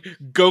it like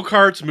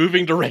go-karts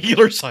moving to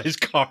regular size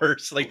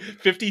cars? Like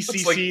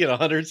 50cc and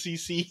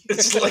 100cc?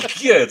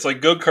 It's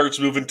like go-karts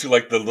moving to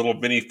like the little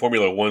mini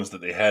Formula Ones that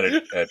they had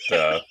at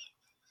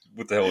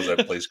what the hell was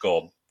that place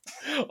called?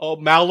 Oh,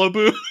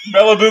 Malibu?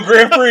 Malibu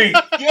Grand Prix.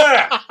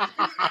 Yeah.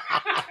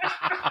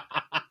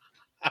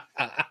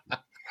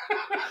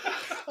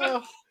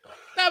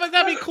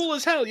 That'd be cool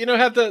as hell. You know,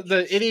 have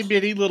the itty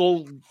bitty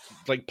little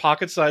like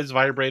pocket-sized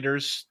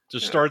vibrators to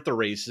start the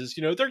races.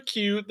 You know, they're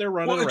cute. They're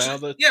running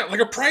around. Like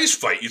a prize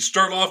fight. You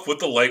start off with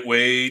the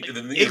lightweight, and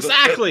then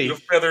exactly the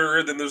feather,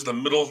 and then there's the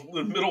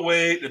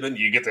middleweight, and then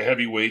you get the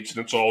heavyweights,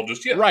 and it's all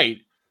just right.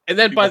 And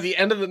then by the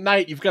end of the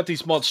night, you've got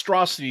these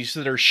monstrosities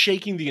that are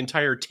shaking the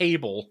entire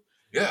table.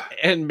 Yeah.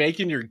 And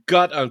making your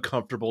gut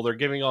uncomfortable. They're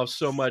giving off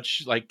so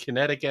much like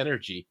kinetic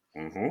energy.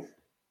 Mm-hmm.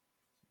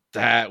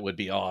 That would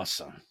be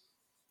awesome.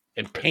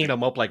 And paint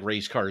them up like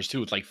race cars too,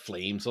 with like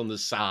flames on the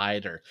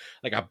side or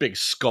like a big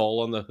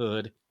skull on the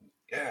hood.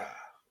 Yeah.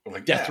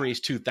 Like Death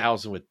Race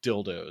 2000 with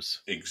dildos.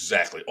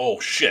 Exactly. Oh,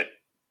 shit.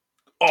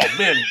 Oh,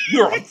 man,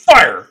 you're on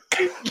fire.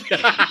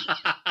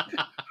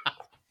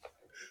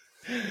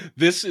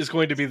 This is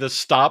going to be the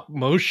stop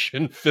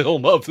motion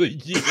film of the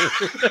year.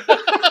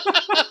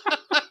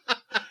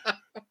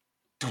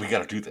 We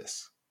got to do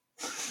this.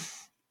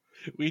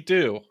 We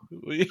do.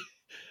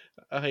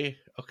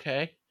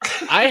 Okay.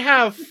 I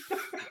have...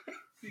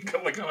 You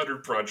got like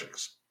 100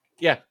 projects.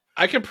 Yeah,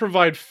 I can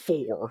provide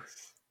 4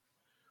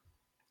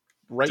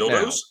 right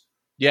Dildos? now.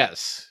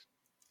 Yes.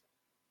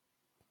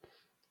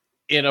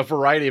 In a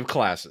variety of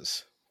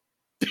classes.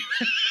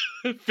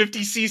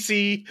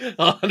 50cc,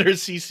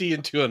 100cc,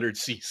 and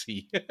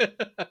 200cc.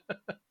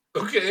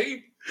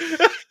 Okay.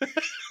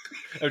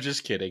 I'm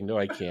just kidding. No,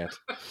 I can't.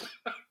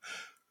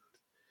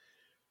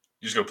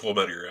 You're just going to pull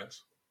them out of your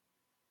ass?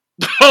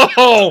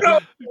 Oh! No.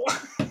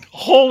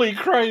 Holy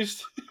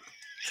Christ.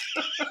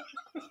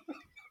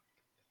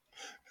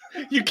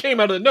 You came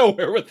out of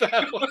nowhere with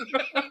that one.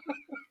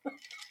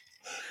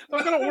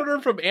 I'm going to order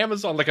them from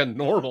Amazon like a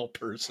normal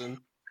person.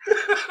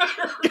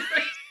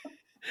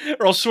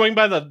 Or I'll swing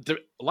by the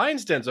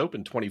Lion's Den's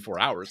open 24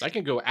 hours. I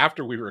can go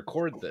after we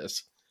record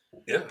this.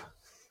 Yeah.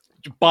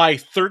 Buy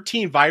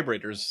 13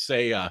 vibrators.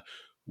 Say,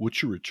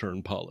 what's your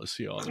return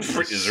policy on this?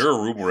 Is there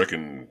a room where I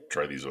can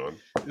try these on?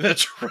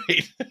 That's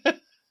right.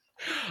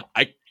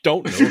 I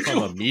don't know if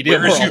I'm a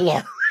medium or a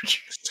large.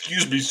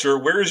 Excuse me, sir.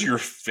 Where is your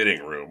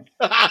fitting room?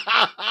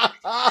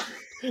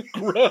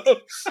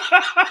 Gross.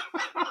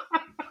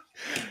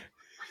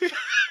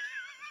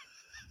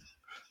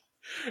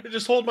 I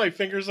just hold my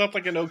fingers up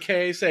like an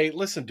okay. Say,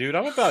 listen, dude,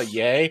 I'm about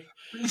yay.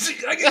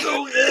 I can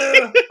go,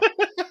 yeah.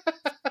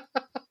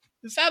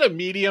 Is that a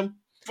medium?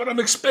 But I'm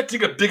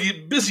expecting a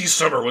busy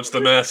summer once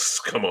the masks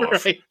come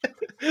off. Right.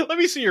 Let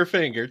me see your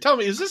finger. Tell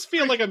me, does this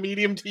feel like a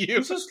medium to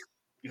you?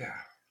 Yeah.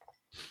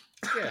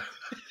 Yeah.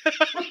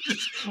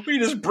 We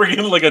just bring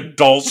in like a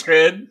doll's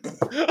head.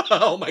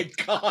 Oh my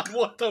god,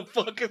 what the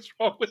fuck is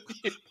wrong with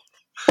you?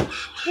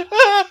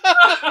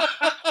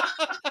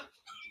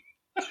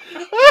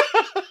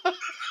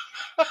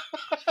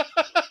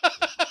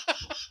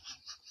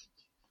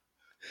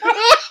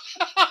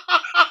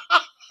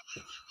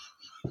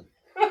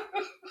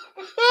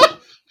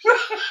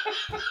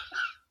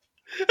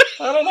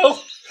 I don't know.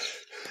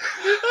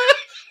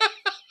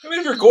 I mean,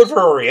 if you're going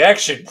for a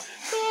reaction.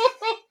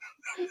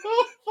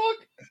 Oh, fuck.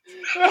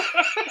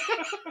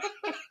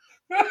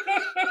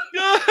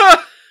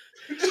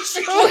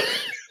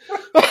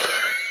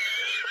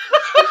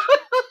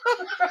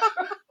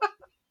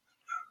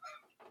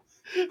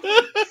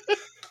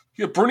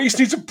 Yeah, Bernice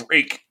needs a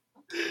break.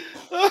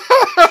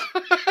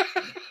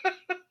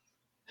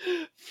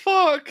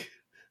 Fuck.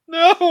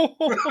 No.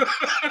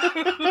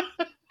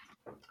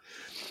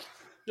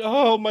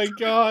 Oh my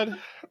god.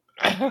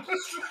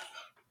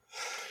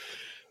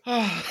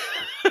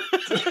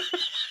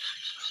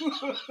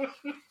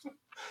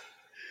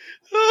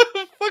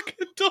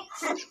 Fucking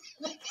dog.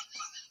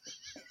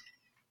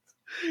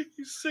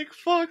 You sick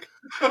fuck.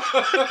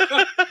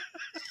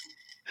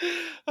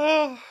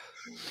 Oh.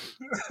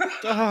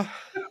 Yeah,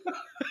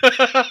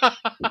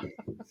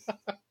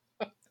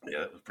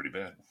 that was pretty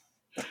bad.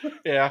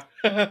 Yeah.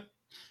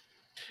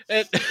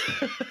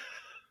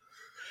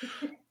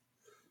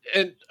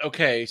 And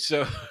okay,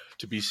 so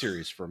to be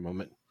serious for a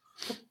moment,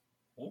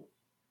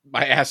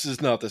 my ass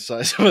is not the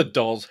size of a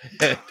doll's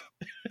head.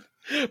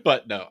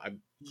 But no,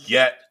 I'm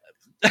yet.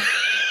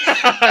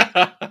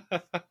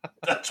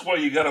 That's why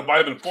you got to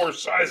buy them in 4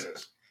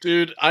 sizes.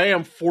 Dude, I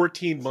am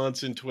 14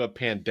 months into a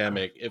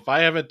pandemic. If I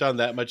haven't done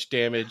that much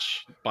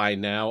damage by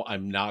now,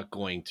 I'm not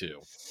going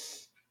to.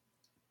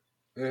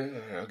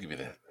 I'll give you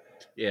that.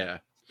 Yeah.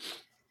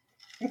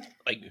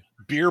 Like,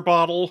 beer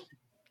bottle,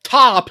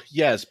 top,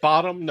 yes.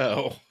 Bottom,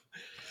 no.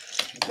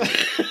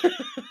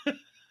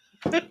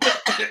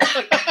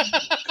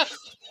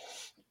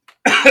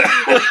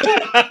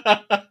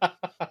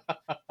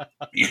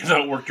 You've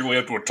not worked your way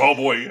up to a tall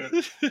boy yet.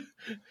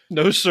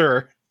 No,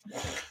 sir.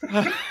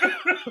 You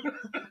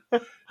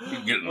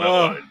get in that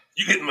line.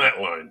 You get in that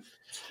line.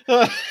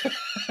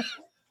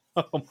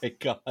 Oh my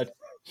god.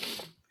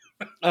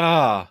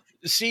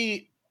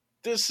 See,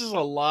 this is a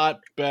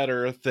lot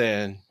better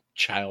than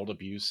child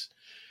abuse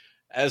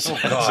as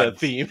a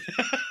theme.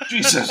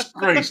 Jesus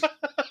Christ.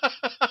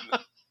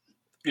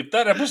 If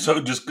that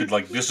episode just could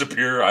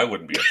disappear, I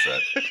wouldn't be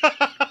upset.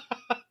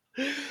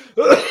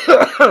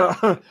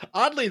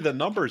 Oddly, the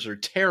numbers are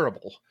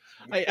terrible.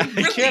 I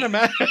can't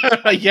imagine.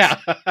 Yeah.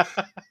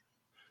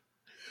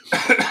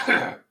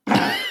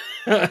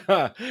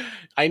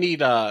 I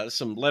need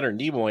some Leonard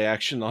Nimoy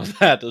action on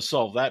that to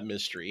solve that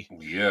mystery.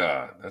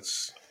 Yeah,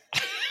 that's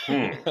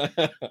It's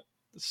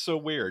so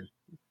weird.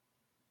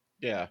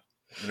 Yeah.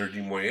 Leonard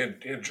Nimoy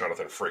and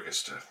Jonathan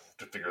Frakes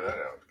to figure that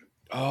out.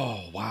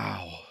 Oh,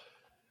 wow.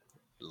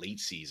 Late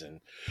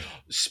season.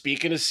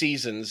 Speaking of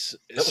seasons,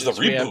 that was the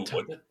reboot,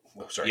 wasn't it?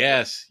 Oh, sorry.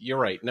 Yes, you're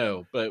right.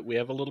 No, but we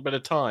have a little bit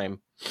of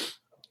time.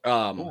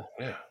 Yeah.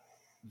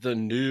 The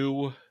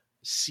new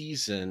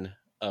season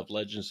of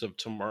Legends of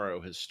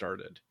Tomorrow has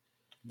started.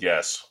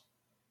 Yes.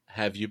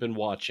 Have you been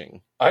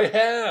watching? I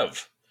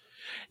have.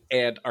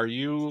 And are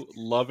you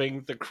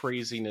loving the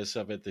craziness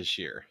of it this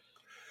year?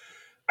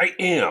 I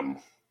am.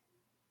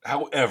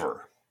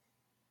 However,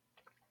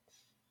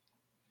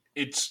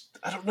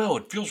 I don't know,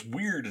 it feels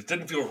weird. It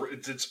doesn't feel,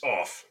 it's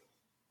off.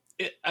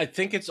 I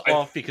think it's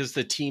off because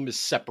the team is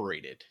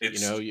separated.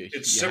 It's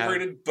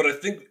separated, but I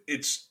think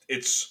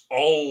it's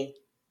all.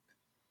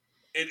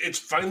 It's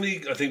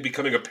finally, I think,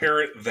 becoming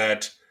apparent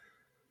that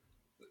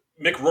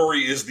Mick Rory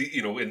is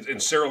and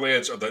Sarah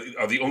Lance are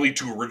the only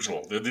 2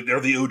 original. They're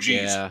the OGs.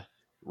 Yeah,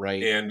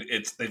 right. And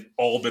they've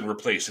all been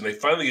replaced, and they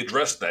finally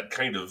addressed that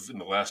kind of in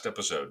the last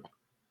episode,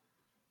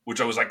 which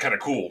I was kind of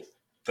cool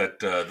that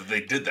they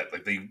did that.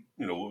 It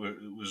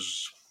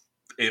was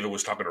Ava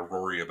was talking to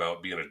Rory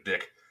about being a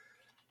dick.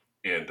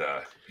 And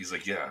he's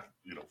like, yeah,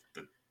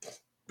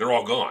 they're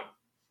all gone.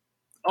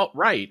 Oh,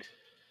 right.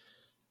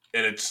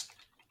 And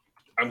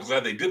I'm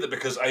glad they did that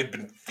because I've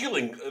been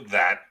feeling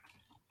that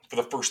for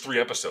the first 3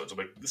 episodes. I'm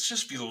like, this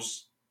just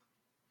feels,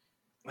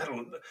 I don't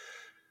know,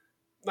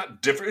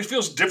 not different. It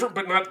feels different,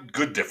 but not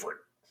good different.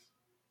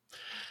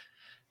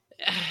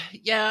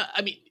 Yeah,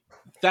 I mean,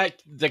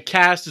 that the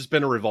cast has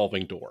been a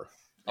revolving door.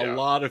 Yeah. A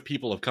lot of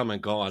people have come and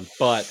gone,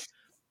 but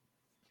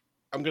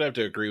I'm going to have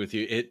to agree with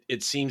you.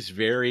 It seems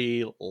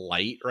very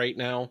light right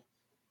now.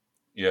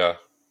 Yeah.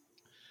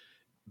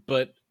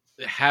 But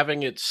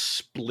having it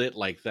split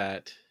like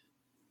that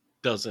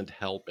doesn't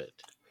help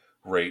it.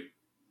 Right.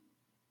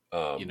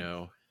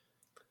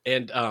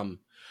 And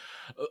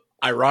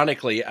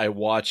ironically, I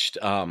watched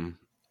what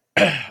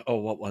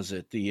was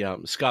it? The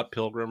Scott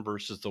Pilgrim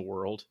versus the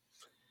World.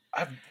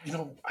 I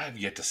have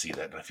yet to see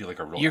that, and I feel like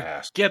a real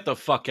ass. Get the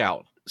fuck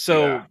out.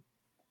 So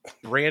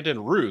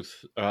Brandon Routh,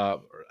 I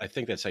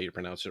think that's how you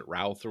pronounce it,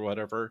 Routh or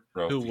whatever,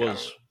 who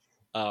was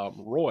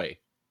Roy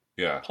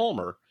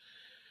Palmer,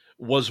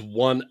 was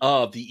one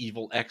of the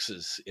evil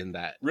X's in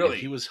that. Really?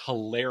 And he was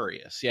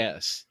hilarious,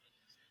 yes.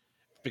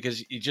 Because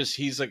he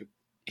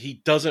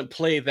doesn't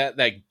play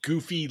that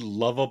goofy,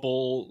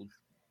 lovable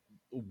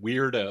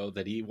weirdo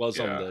that he was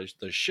on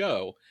the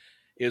show.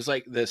 It was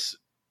like this,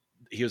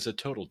 he was a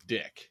total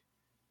dick.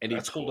 And he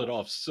pulled it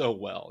off so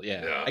well.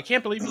 Yeah. I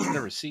can't believe you've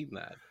never seen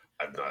that.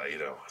 I'm not,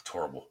 it's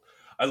horrible.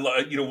 I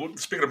love,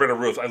 speaking of Brandon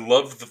Routh, I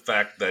love the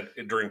fact that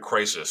during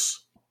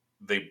Crisis,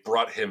 they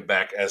brought him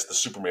back as the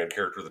Superman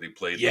character that he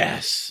played.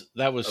 Yes,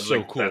 that was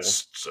so cool.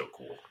 That's so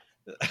cool.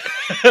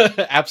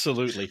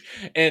 Absolutely.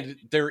 And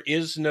there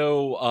is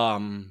no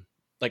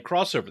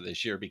crossover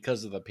this year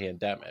because of the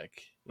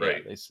pandemic.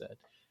 Right. Yeah, they said.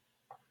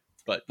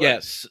 But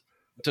yes,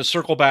 to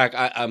circle back,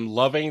 I'm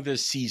loving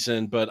this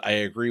season, but I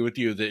agree with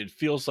you that it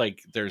feels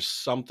like there's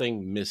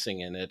something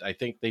missing in it. I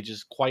think they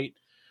just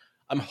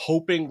I'm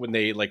hoping when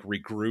they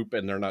regroup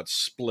and they're not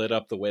split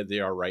up the way they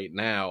are right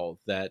now,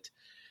 that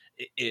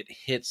it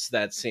hits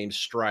that same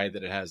stride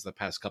that it has the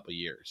past couple of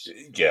years.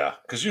 Yeah,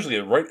 because usually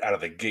right out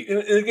of the gate,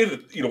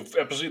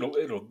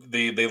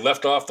 they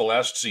left off the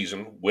last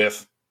season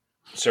with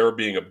Sarah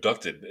being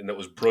abducted, and that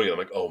was brilliant. I'm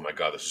like, oh my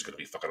god, this is going to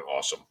be fucking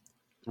awesome,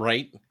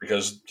 right?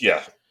 Because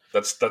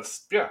that's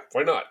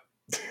why not?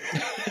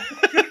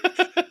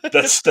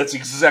 that's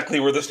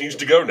exactly where this needs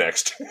to go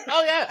next.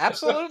 Oh yeah,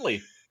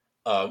 absolutely.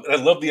 And I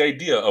love the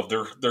idea of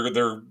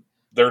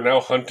they're now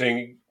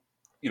hunting,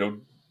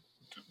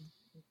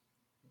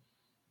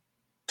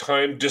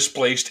 time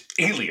displaced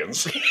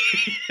aliens,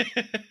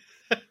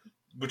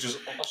 which is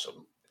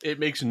awesome. It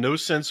makes no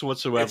sense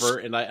whatsoever,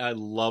 and I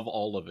love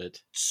all of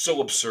it.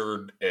 So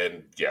absurd,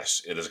 and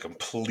yes, it is a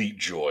complete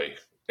joy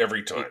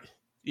every time.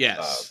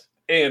 Yes.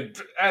 And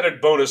added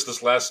bonus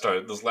this last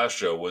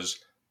show was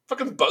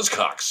fucking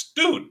Buzzcocks.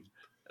 Dude.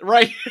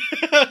 Right.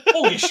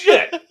 Holy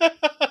shit.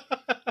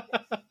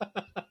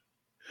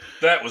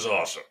 That was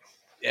awesome.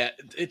 Yeah,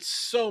 it's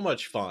so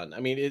much fun. I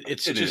mean,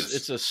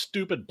 it's a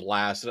stupid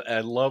blast.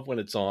 I love when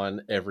it's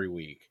on every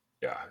week.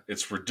 Yeah,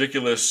 it's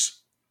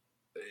ridiculous,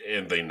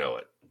 and they know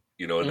it.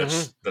 You know, and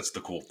that's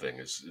the cool thing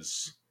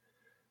is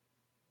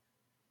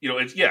you know,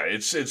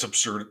 it's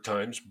absurd at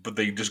times, but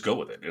they just go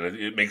with it, and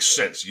it makes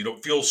sense. You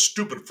don't feel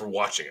stupid for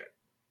watching it.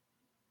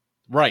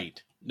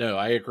 Right. No,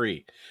 I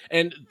agree.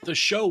 And the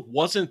show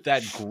wasn't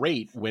that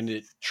great when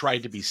it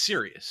tried to be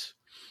serious.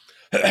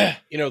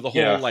 You know, the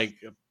whole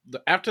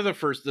after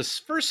this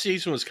first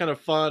season was kind of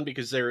fun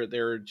because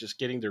they're just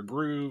getting their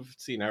groove,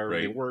 seeing how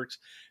everything works.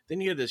 Then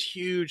you had this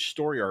huge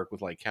story arc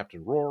with like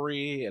Captain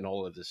Rory and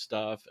all of this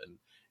stuff, and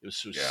it was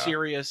so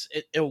serious.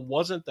 It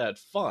wasn't that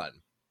fun.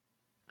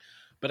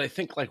 But I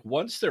think like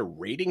once their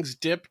ratings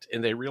dipped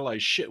and they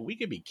realized, shit, we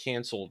could be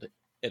canceled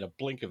in a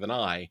blink of an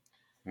eye.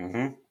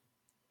 Mm-hmm.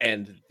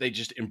 And they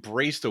just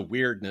embraced the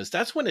weirdness.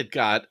 That's when it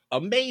got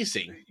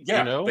amazing. Yeah,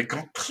 you know? They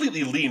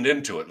completely leaned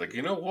into it. Like,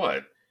 you know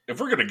what?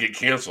 If we're going to get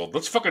canceled,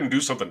 let's fucking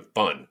do something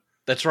fun.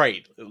 That's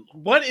right.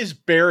 What is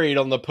buried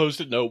on the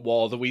Post-it note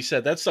wall that we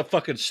said, that's the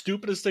fucking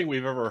stupidest thing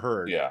we've ever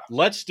heard? Yeah.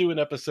 Let's do an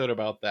episode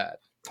about that.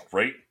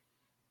 Right?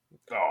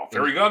 Oh,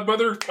 Fairy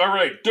Godmother? All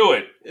right, do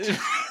it.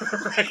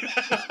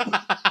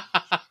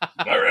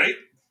 All right.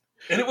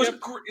 And it was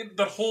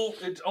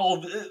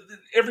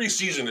every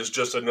season is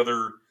just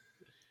another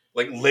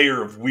like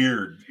layer of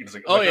weird. It's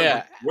like,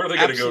 where are they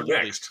going to go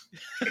next?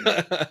 And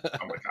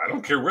I'm like, I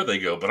don't care where they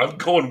go, but I'm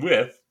going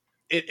with.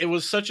 It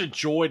was such a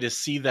joy to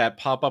see that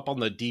pop up on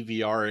the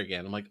DVR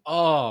again. I'm like,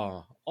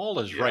 oh, all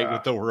is right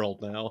with the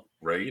world now.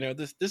 Right. You know,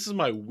 this is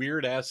my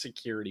weird ass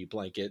security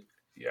blanket.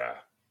 Yeah.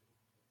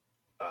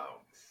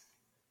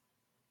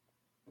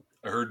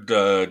 I heard.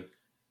 Did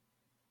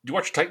you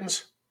watch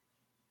Titans?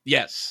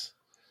 Yes.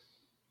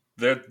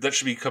 That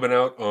should be coming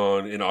out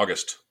in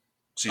August.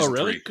 Season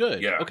 3.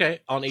 Good. Yeah.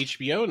 Okay. On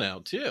HBO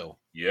now too.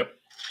 Yep.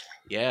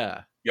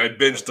 Yeah. Yeah, I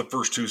binged the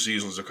first 2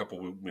 seasons a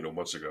couple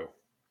months ago.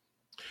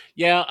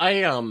 Yeah,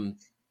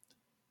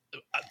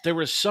 there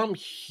was some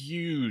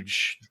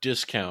huge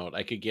discount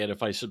I could get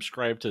if I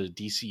subscribed to the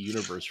DC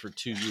Universe for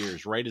 2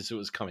 years, right as it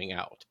was coming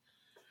out.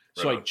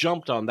 So I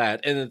jumped on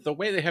that. And the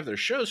way they have their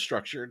show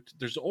structured,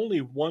 there's only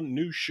one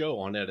new show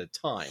on at a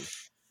time.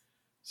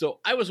 So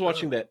I was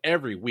watching that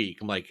every week.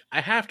 I'm like,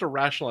 I have to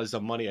rationalize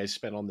the money I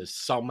spent on this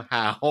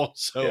somehow.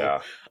 So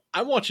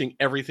I'm watching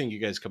everything you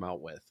guys come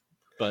out with.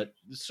 But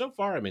so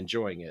far, I'm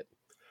enjoying it.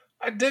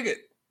 I dig it.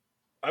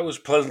 I was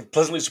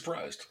pleasantly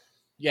surprised.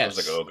 Yes. I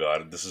was like, oh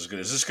god, is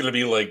this going to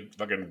be like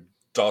fucking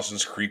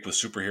Dawson's Creek with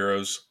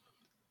superheroes?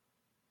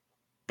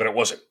 But it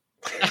wasn't.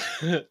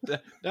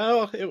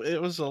 No,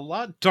 it was a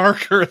lot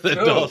darker than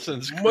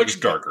Dawson's Creek. Much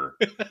darker.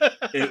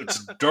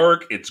 It's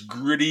dark, it's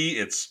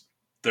gritty,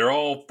 they're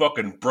all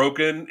fucking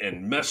broken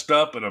and messed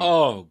up, and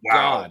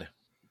God.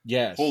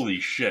 Yes. Holy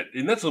shit.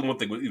 And that's the one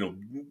thing,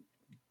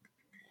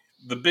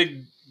 the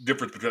big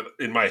difference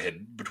in my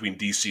head between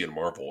DC and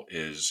Marvel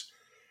is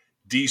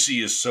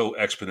DC is so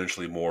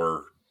exponentially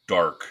more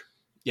dark.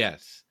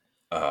 Yes.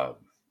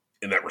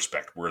 In that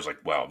respect. Whereas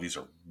like, wow, these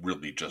are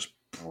really just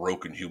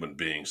broken human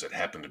beings that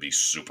happen to be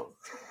super.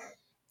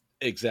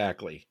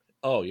 Exactly.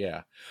 Oh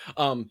yeah.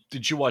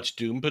 Did you watch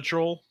Doom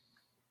Patrol?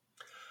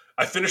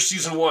 I finished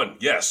season 1.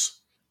 Yes.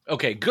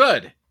 Okay,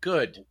 good.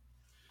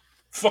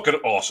 Fucking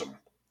awesome.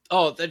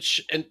 Oh,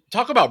 and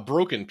talk about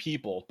broken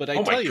people. But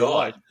I tell you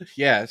what,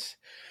 yes.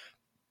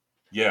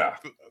 Yeah.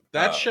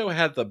 That show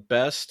had the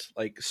best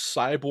like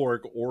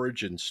cyborg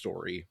origin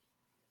story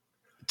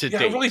to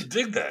date. I really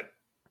dig that.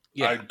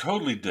 Yeah. I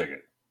totally dig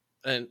it.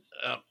 And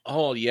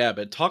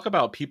but talk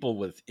about people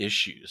with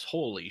issues.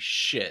 Holy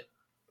shit.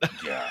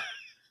 Yeah.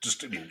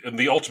 And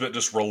the ultimate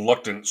just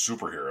reluctant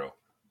superhero.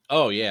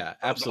 Oh yeah,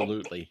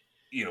 absolutely.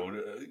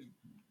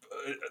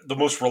 The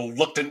most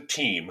reluctant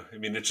team. I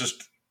mean, it's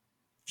just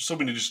so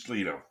many.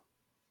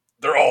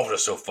 They're all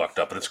just so fucked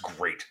up, and it's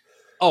great.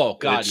 Oh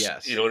God,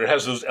 yes. It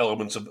has those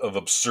elements of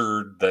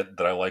absurd that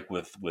I like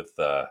with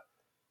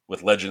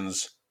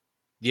Legends.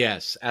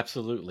 Yes,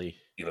 absolutely.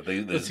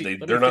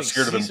 They're not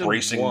scared of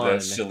embracing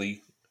that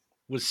silly.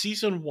 Was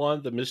season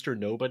 1 the Mr.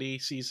 Nobody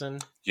season?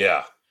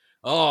 Yeah.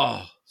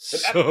 Oh,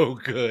 so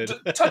good.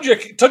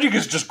 Tajik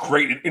is just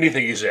great in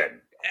anything he's in.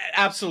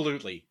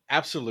 Absolutely. I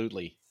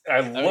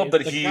love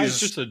that he's guy's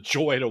just a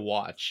joy to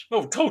watch.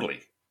 Oh,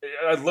 totally.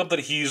 I love that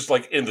he's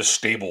like in the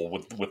stable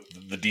with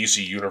the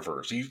DC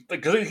universe.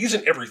 He's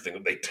in everything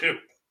that they do,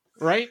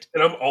 right?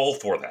 And I'm all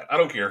for that. I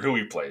don't care who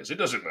he plays; it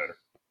doesn't matter.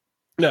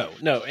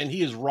 No, and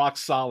he is rock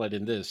solid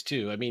in this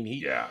too. I mean,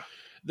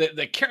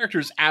 the character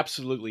is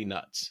absolutely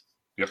nuts.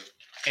 Yep.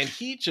 And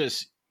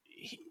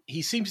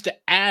he seems to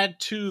add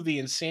to the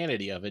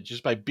insanity of it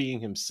just by being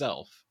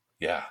himself.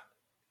 Yeah.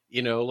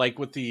 You know, like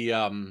with the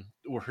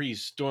where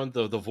he's doing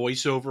the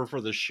voiceover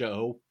for the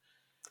show,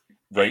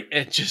 Right.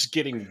 and just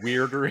getting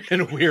weirder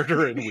and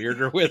weirder and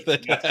weirder with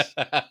it. Yes.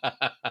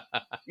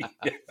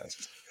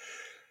 Yes.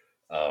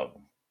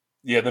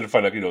 Yeah, then to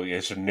find out, he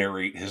has to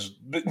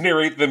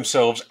narrate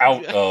themselves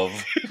out of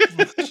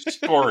the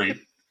story.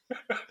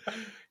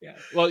 Yeah.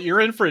 Well,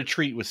 you're in for a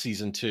treat with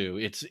season 2.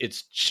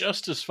 It's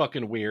just as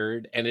fucking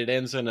weird, and it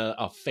ends in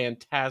a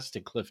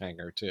fantastic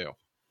cliffhanger too.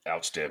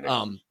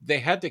 Outstanding. They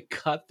had to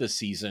cut the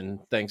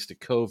season thanks to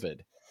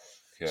COVID.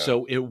 Yeah.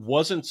 So it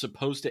wasn't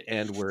supposed to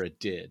end where it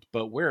did,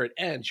 but where it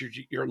ends,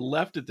 you're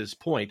left at this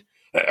point.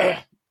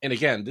 And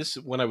again, this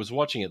when I was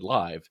watching it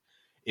live,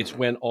 it's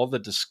when all the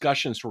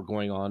discussions were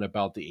going on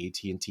about the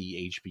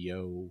AT&T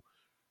HBO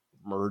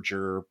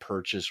merger,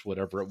 purchase,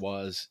 whatever it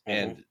was,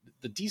 and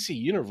the DC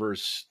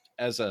Universe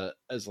as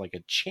like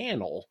a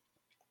channel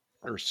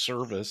or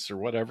service or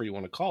whatever you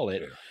want to call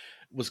it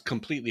was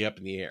completely up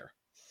in the air.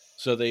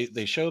 So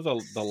they show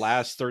the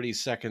last 30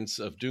 seconds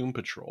of Doom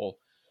Patrol.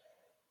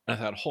 I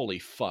thought, holy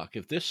fuck,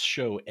 if this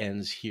show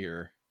ends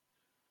here,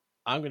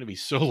 I'm going to be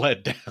so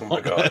let down. Oh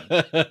my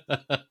God.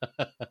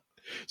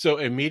 So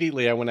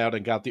immediately I went out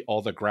and got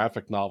all the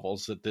graphic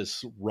novels that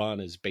this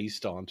run is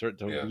based on to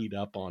read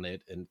up on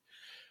it. And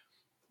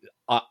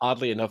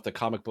oddly enough, the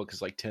comic book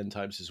is like 10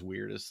 times as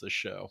weird as the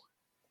show.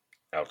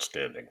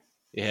 Outstanding.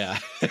 Yeah.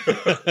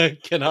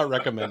 Cannot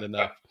recommend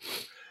enough.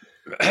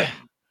 Yeah,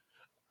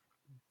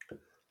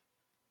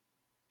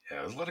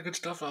 there's a lot of good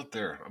stuff out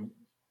there.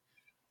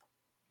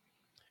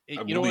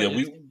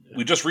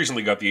 We just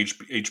recently got the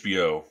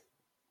HBO,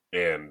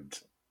 and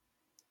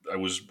I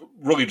was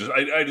really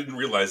I didn't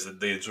realize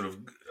that they had sort of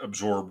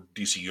absorbed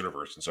DC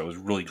Universe, and so I was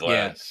really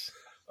glad. Yes.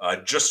 I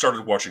just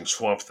started watching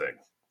Swamp Thing.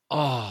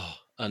 Oh,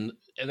 and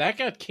that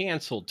got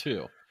canceled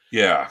too.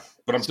 Yeah,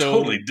 but I'm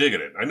totally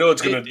digging it. I know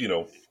it's gonna,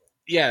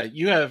 Yeah,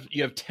 you have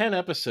 10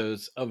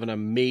 episodes of an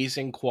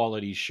amazing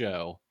quality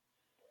show.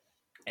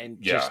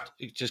 And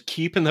just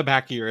keep in the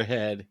back of your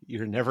head,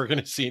 you're never going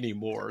to see any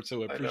more.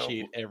 So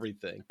appreciate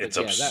everything.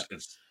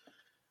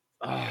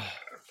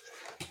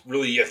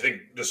 Really, I think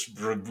this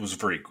was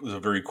very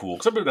cool.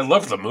 Because I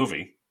loved the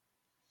movie.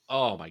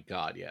 Oh my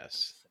God,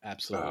 yes,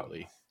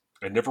 absolutely.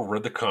 I never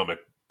read the comic,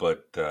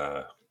 but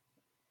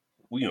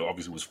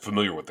obviously was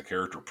familiar with the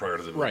character prior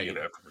to the movie and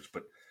afterwards.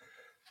 But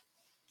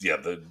yeah,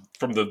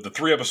 from the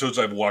 3 episodes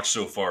I've watched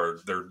so far,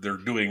 they're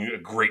doing a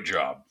great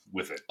job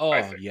with it. Oh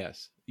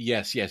yes.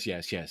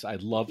 I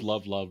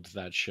loved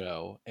that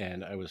show,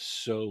 and I was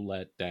so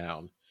let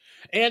down.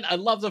 And I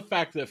love the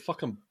fact that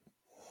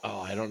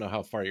I don't know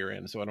how far you're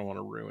in, so I don't want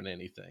to ruin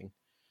anything.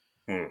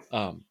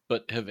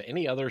 But have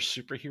any other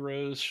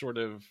superheroes sort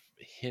of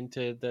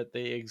hinted that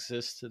they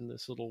exist in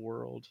this little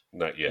world?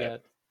 Not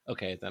yet.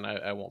 Okay, then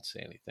I won't say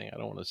anything. I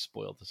don't want to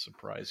spoil the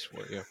surprise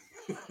for you.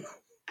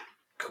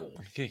 Cool.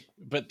 Okay,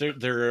 but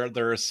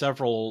there are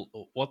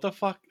several. What the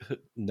fuck?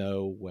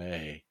 No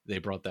way they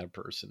brought that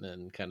person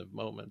in kind of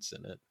moments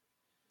in it.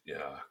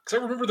 Yeah, because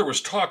I remember there was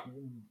talk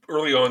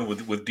early on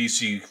with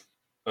DC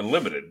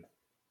Unlimited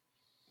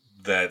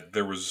that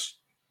they were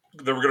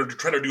going to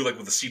try to do like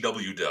what the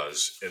CW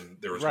does, and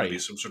there was going to be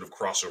some sort of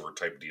crossover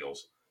type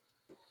deals.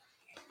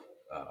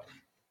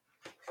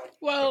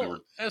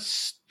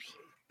 As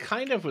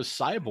kind of was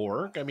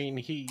Cyborg. I mean,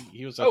 he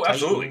was a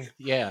absolutely,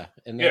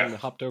 and then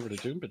hopped over to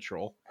Doom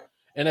Patrol,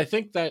 and I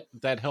think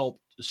that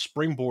helped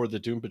springboard the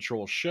Doom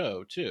Patrol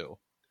show too.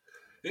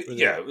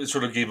 It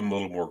sort of gave him a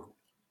little more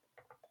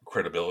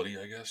credibility,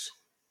 I guess.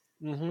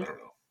 Mm-hmm. I don't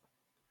know.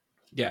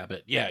 Yeah,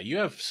 but you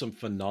have some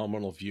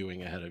phenomenal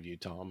viewing ahead of you,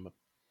 Tom.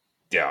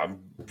 Yeah, I'm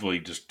really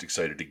just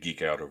excited to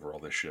geek out over all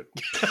this shit.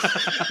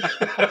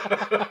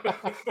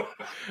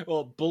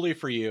 Well, bully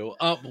for you.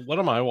 What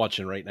am I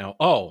watching right now?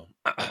 Oh,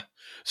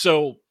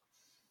 so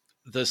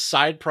the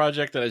side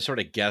project that I sort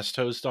of guest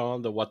host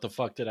on, the What the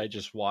Fuck Did I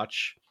Just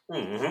Watch?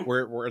 Mm-hmm.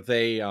 Where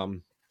they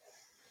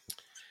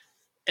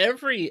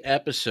every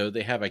episode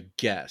they have a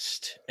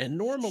guest, and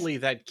normally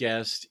that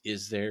guest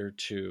is there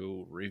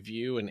to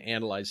review and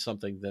analyze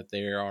something that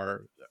they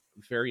are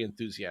very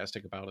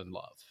enthusiastic about and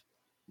love.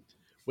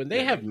 When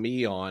they have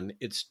me on,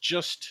 it's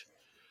just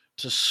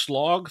to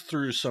slog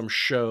through some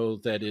show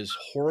that is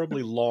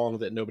horribly long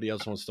that nobody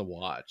else wants to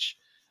watch.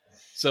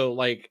 So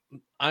like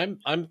I'm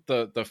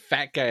the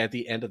fat guy at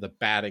the end of the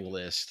batting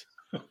list.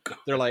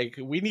 They're like,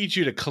 we need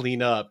you to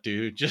clean up,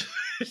 dude.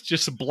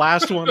 Just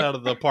blast one out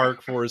of the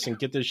park for us and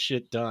get this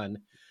shit done.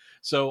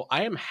 So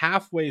I am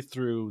halfway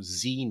through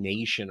Z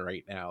Nation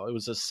right now. It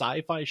was a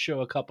sci-fi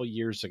show a couple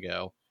years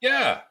ago.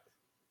 Yeah.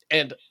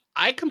 And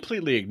I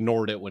completely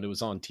ignored it when it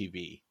was on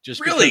TV. Just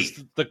really?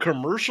 Because the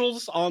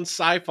commercials on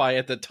Sci-Fi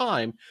at the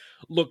time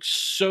looked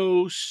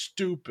so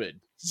stupid.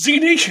 Z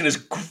Nation is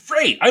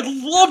great. I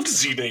loved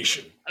Z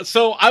Nation.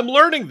 So I'm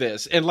learning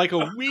this, and like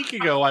a week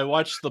ago, I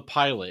watched the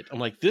pilot. I'm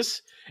like,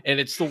 this, and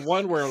it's the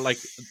one where like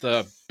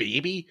the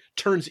baby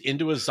turns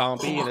into a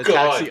zombie and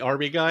attacks the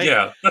army guy.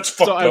 Yeah, that's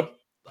fucked up.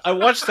 I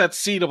watched that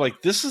scene. I'm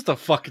like, this is the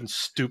fucking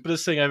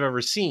stupidest thing I've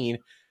ever seen.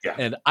 Yeah.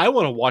 And I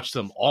want to watch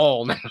them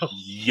all now.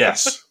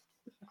 Yes.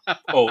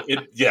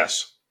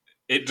 Yes.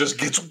 It just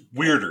gets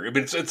weirder. I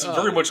mean, it's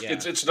very much, yeah.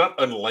 it's not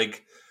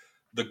unlike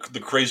the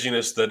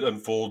craziness that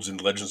unfolds in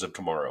Legends of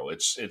Tomorrow.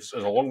 It's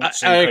along the I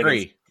same kind of,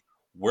 agree.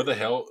 where the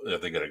hell are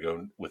they going to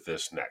go with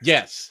this next?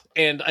 Yes,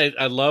 and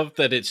I love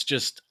that it's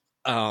just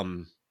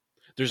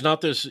there's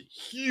not this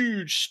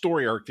huge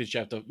story arc that you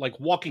have to, like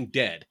Walking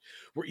Dead,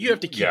 where you have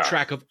to keep Yeah,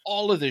 track of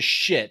all of this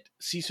shit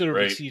season over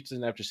right.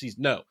 season after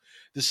season. No,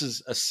 this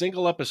is a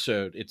single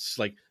episode. It's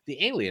like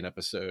the Alien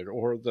episode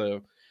or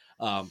the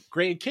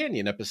Grand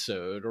Canyon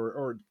episode,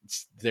 or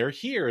they're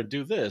here and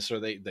do this, or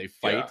they Yeah.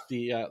 fight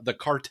the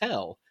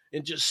cartel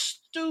and just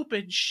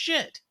stupid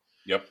shit.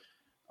 Yep.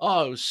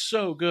 Oh, it was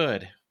so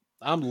good.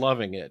 I'm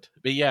loving it.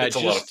 But yeah, It's a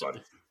lot of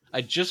fun. I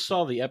just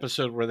saw the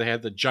episode where they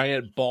had the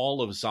giant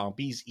ball of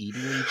zombies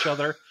eating each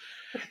other.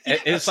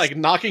 And it's like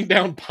knocking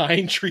down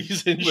pine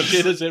trees and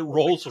shit as it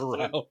rolls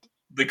around.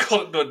 They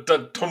call it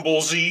the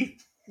Tumblezee.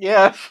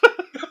 Yeah.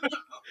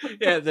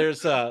 Yeah,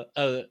 there's a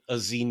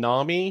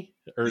Zenami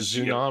or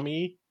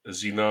Tsunami. A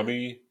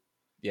Zenami.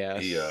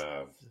 Yes.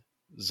 A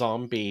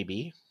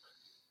Zombaby.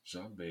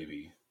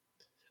 Zombaby.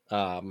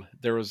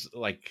 There was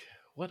like,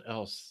 what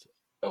else?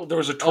 Oh, there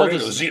was a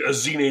tornado. A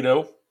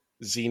Zenado.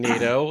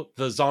 Zenado.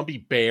 The zombie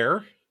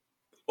bear.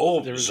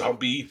 Oh, there was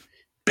zombie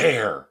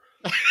bear.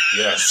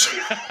 Yes.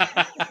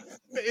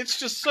 It's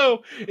just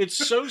so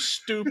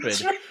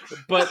stupid,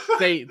 but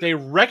they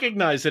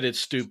recognize that it's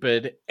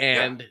stupid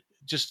and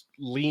just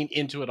lean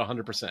into it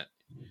 100%.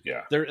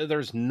 Yeah.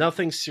 There's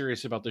nothing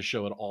serious about the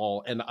show at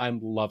all, and I'm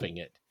loving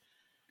it.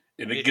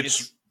 And it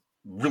gets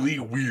really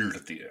weird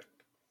at the end.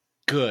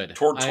 Good.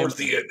 Towards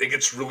the end, it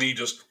gets really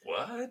just,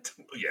 what?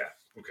 Yeah.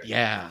 Okay.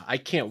 Yeah, I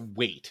can't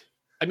wait.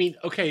 I mean,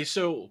 okay,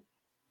 so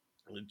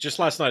just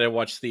last night I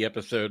watched the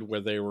episode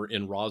where they were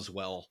in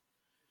Roswell,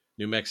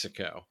 New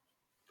Mexico,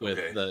 with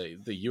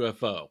the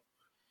UFO.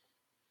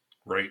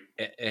 Right.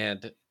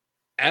 And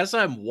as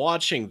I'm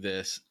watching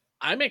this,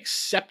 I'm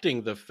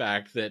accepting the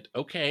fact that,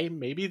 okay,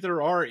 maybe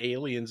there are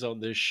aliens on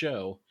this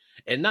show,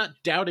 and not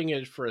doubting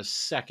it for a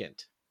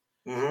second.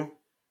 Mm-hmm.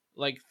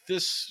 Like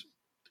this,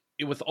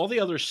 with all the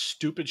other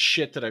stupid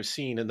shit that I've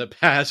seen in the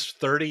past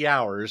 30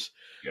 hours,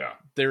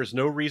 there's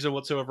no reason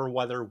whatsoever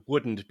why there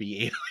wouldn't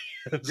be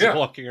aliens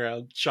walking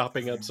around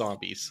chopping up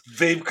zombies.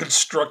 They've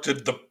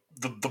constructed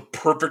the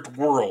perfect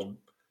world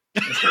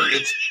where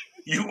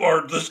you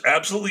are just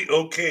absolutely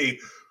okay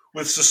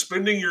with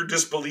suspending your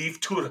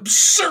disbelief to an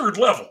absurd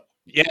level.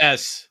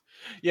 Yes.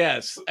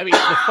 I mean,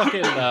 the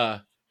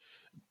fucking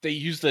they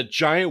used a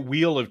giant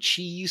wheel of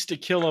cheese to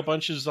kill a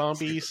bunch of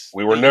zombies.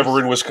 We were never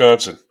in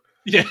Wisconsin.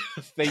 Yeah,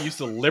 they used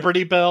the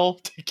Liberty Bell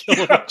to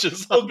kill a bunch of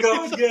zombies.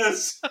 Oh God,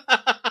 yes.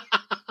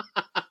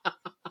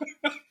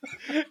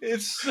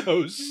 It's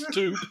so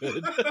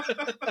stupid.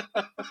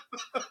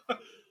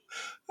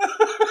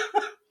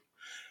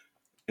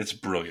 It's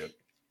brilliant.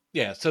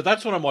 Yeah, so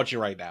that's what I'm watching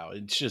right now.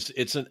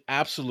 It's an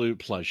absolute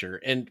pleasure.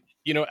 And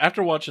you know,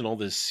 after watching all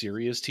this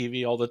serious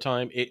TV all the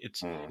time,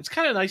 it's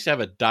kind of nice to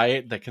have a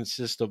diet that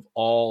consists of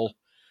all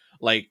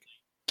like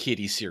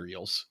kiddie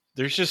cereals.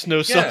 There's just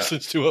no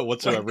substance to it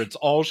whatsoever. Like, it's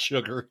all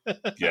sugar.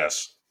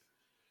 Yes.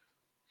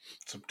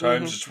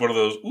 Sometimes it's one of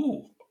those,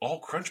 all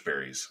Crunch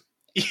Berries.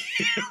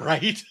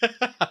 Right?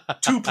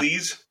 2,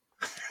 please.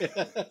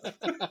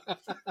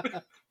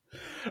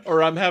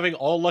 Or I'm having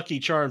all Lucky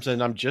Charms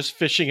and I'm just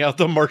fishing out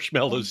the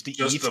marshmallows to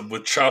eat.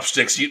 With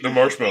chopsticks eating the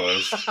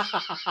marshmallows.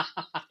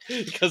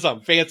 Because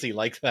I'm fancy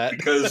like that.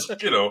 Because,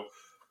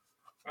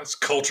 that's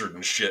cultured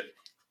and shit.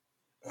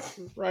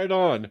 Right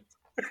on.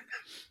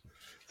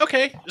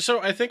 Okay,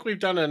 so I think we've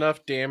done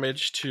enough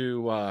damage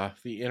to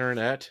the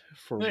internet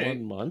for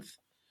 1 month.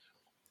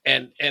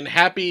 And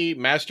happy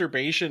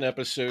masturbation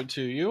episode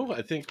to you.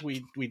 I think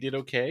we did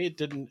okay. It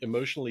didn't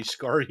emotionally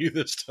scar you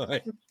this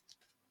time.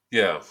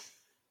 Yeah.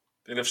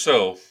 And if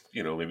so,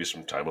 maybe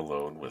some time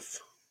alone with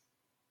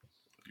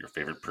your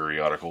favorite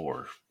periodical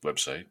or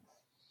website.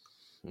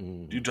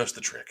 Do just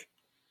the trick.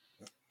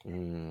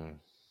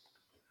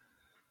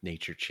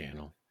 Nature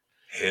Channel.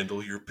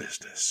 Handle your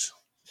business.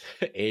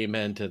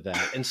 Amen to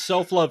that. And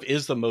self-love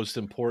is the most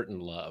important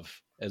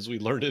love, as we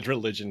learned in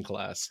religion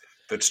class.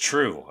 That's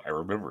true. I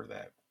remember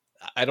that.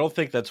 I don't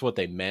think that's what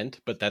they meant,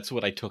 but that's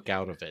what I took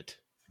out of it.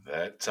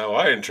 That's how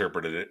I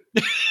interpreted it.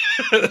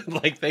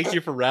 Like, thank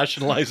you for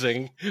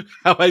rationalizing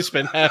how I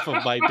spend half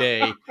of my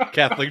day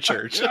Catholic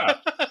Church. Yeah.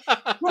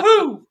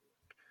 Woohoo!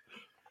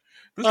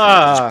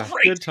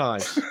 Good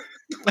times.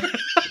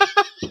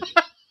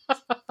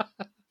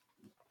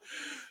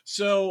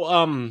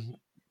 So,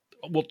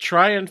 we'll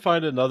try and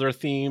find another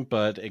theme,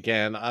 but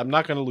again, I'm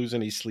not going to lose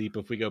any sleep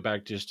if we go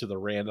back just to the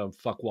random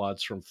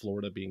fuckwads from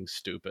Florida being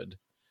stupid.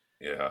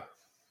 Yeah.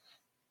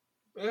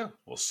 Yeah,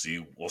 we'll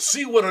see. We'll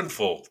see what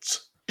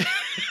unfolds.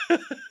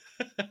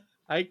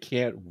 I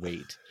can't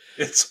wait.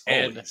 It's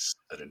always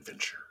an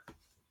adventure.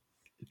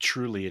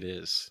 Truly it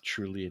is.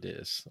 Truly it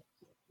is.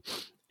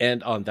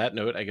 And on that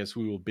note, I guess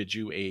we will bid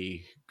you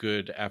a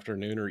good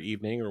afternoon or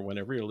evening or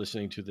whenever you're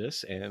listening to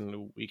this,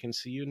 and we can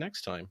see you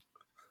next time.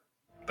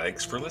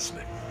 Thanks for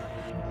listening.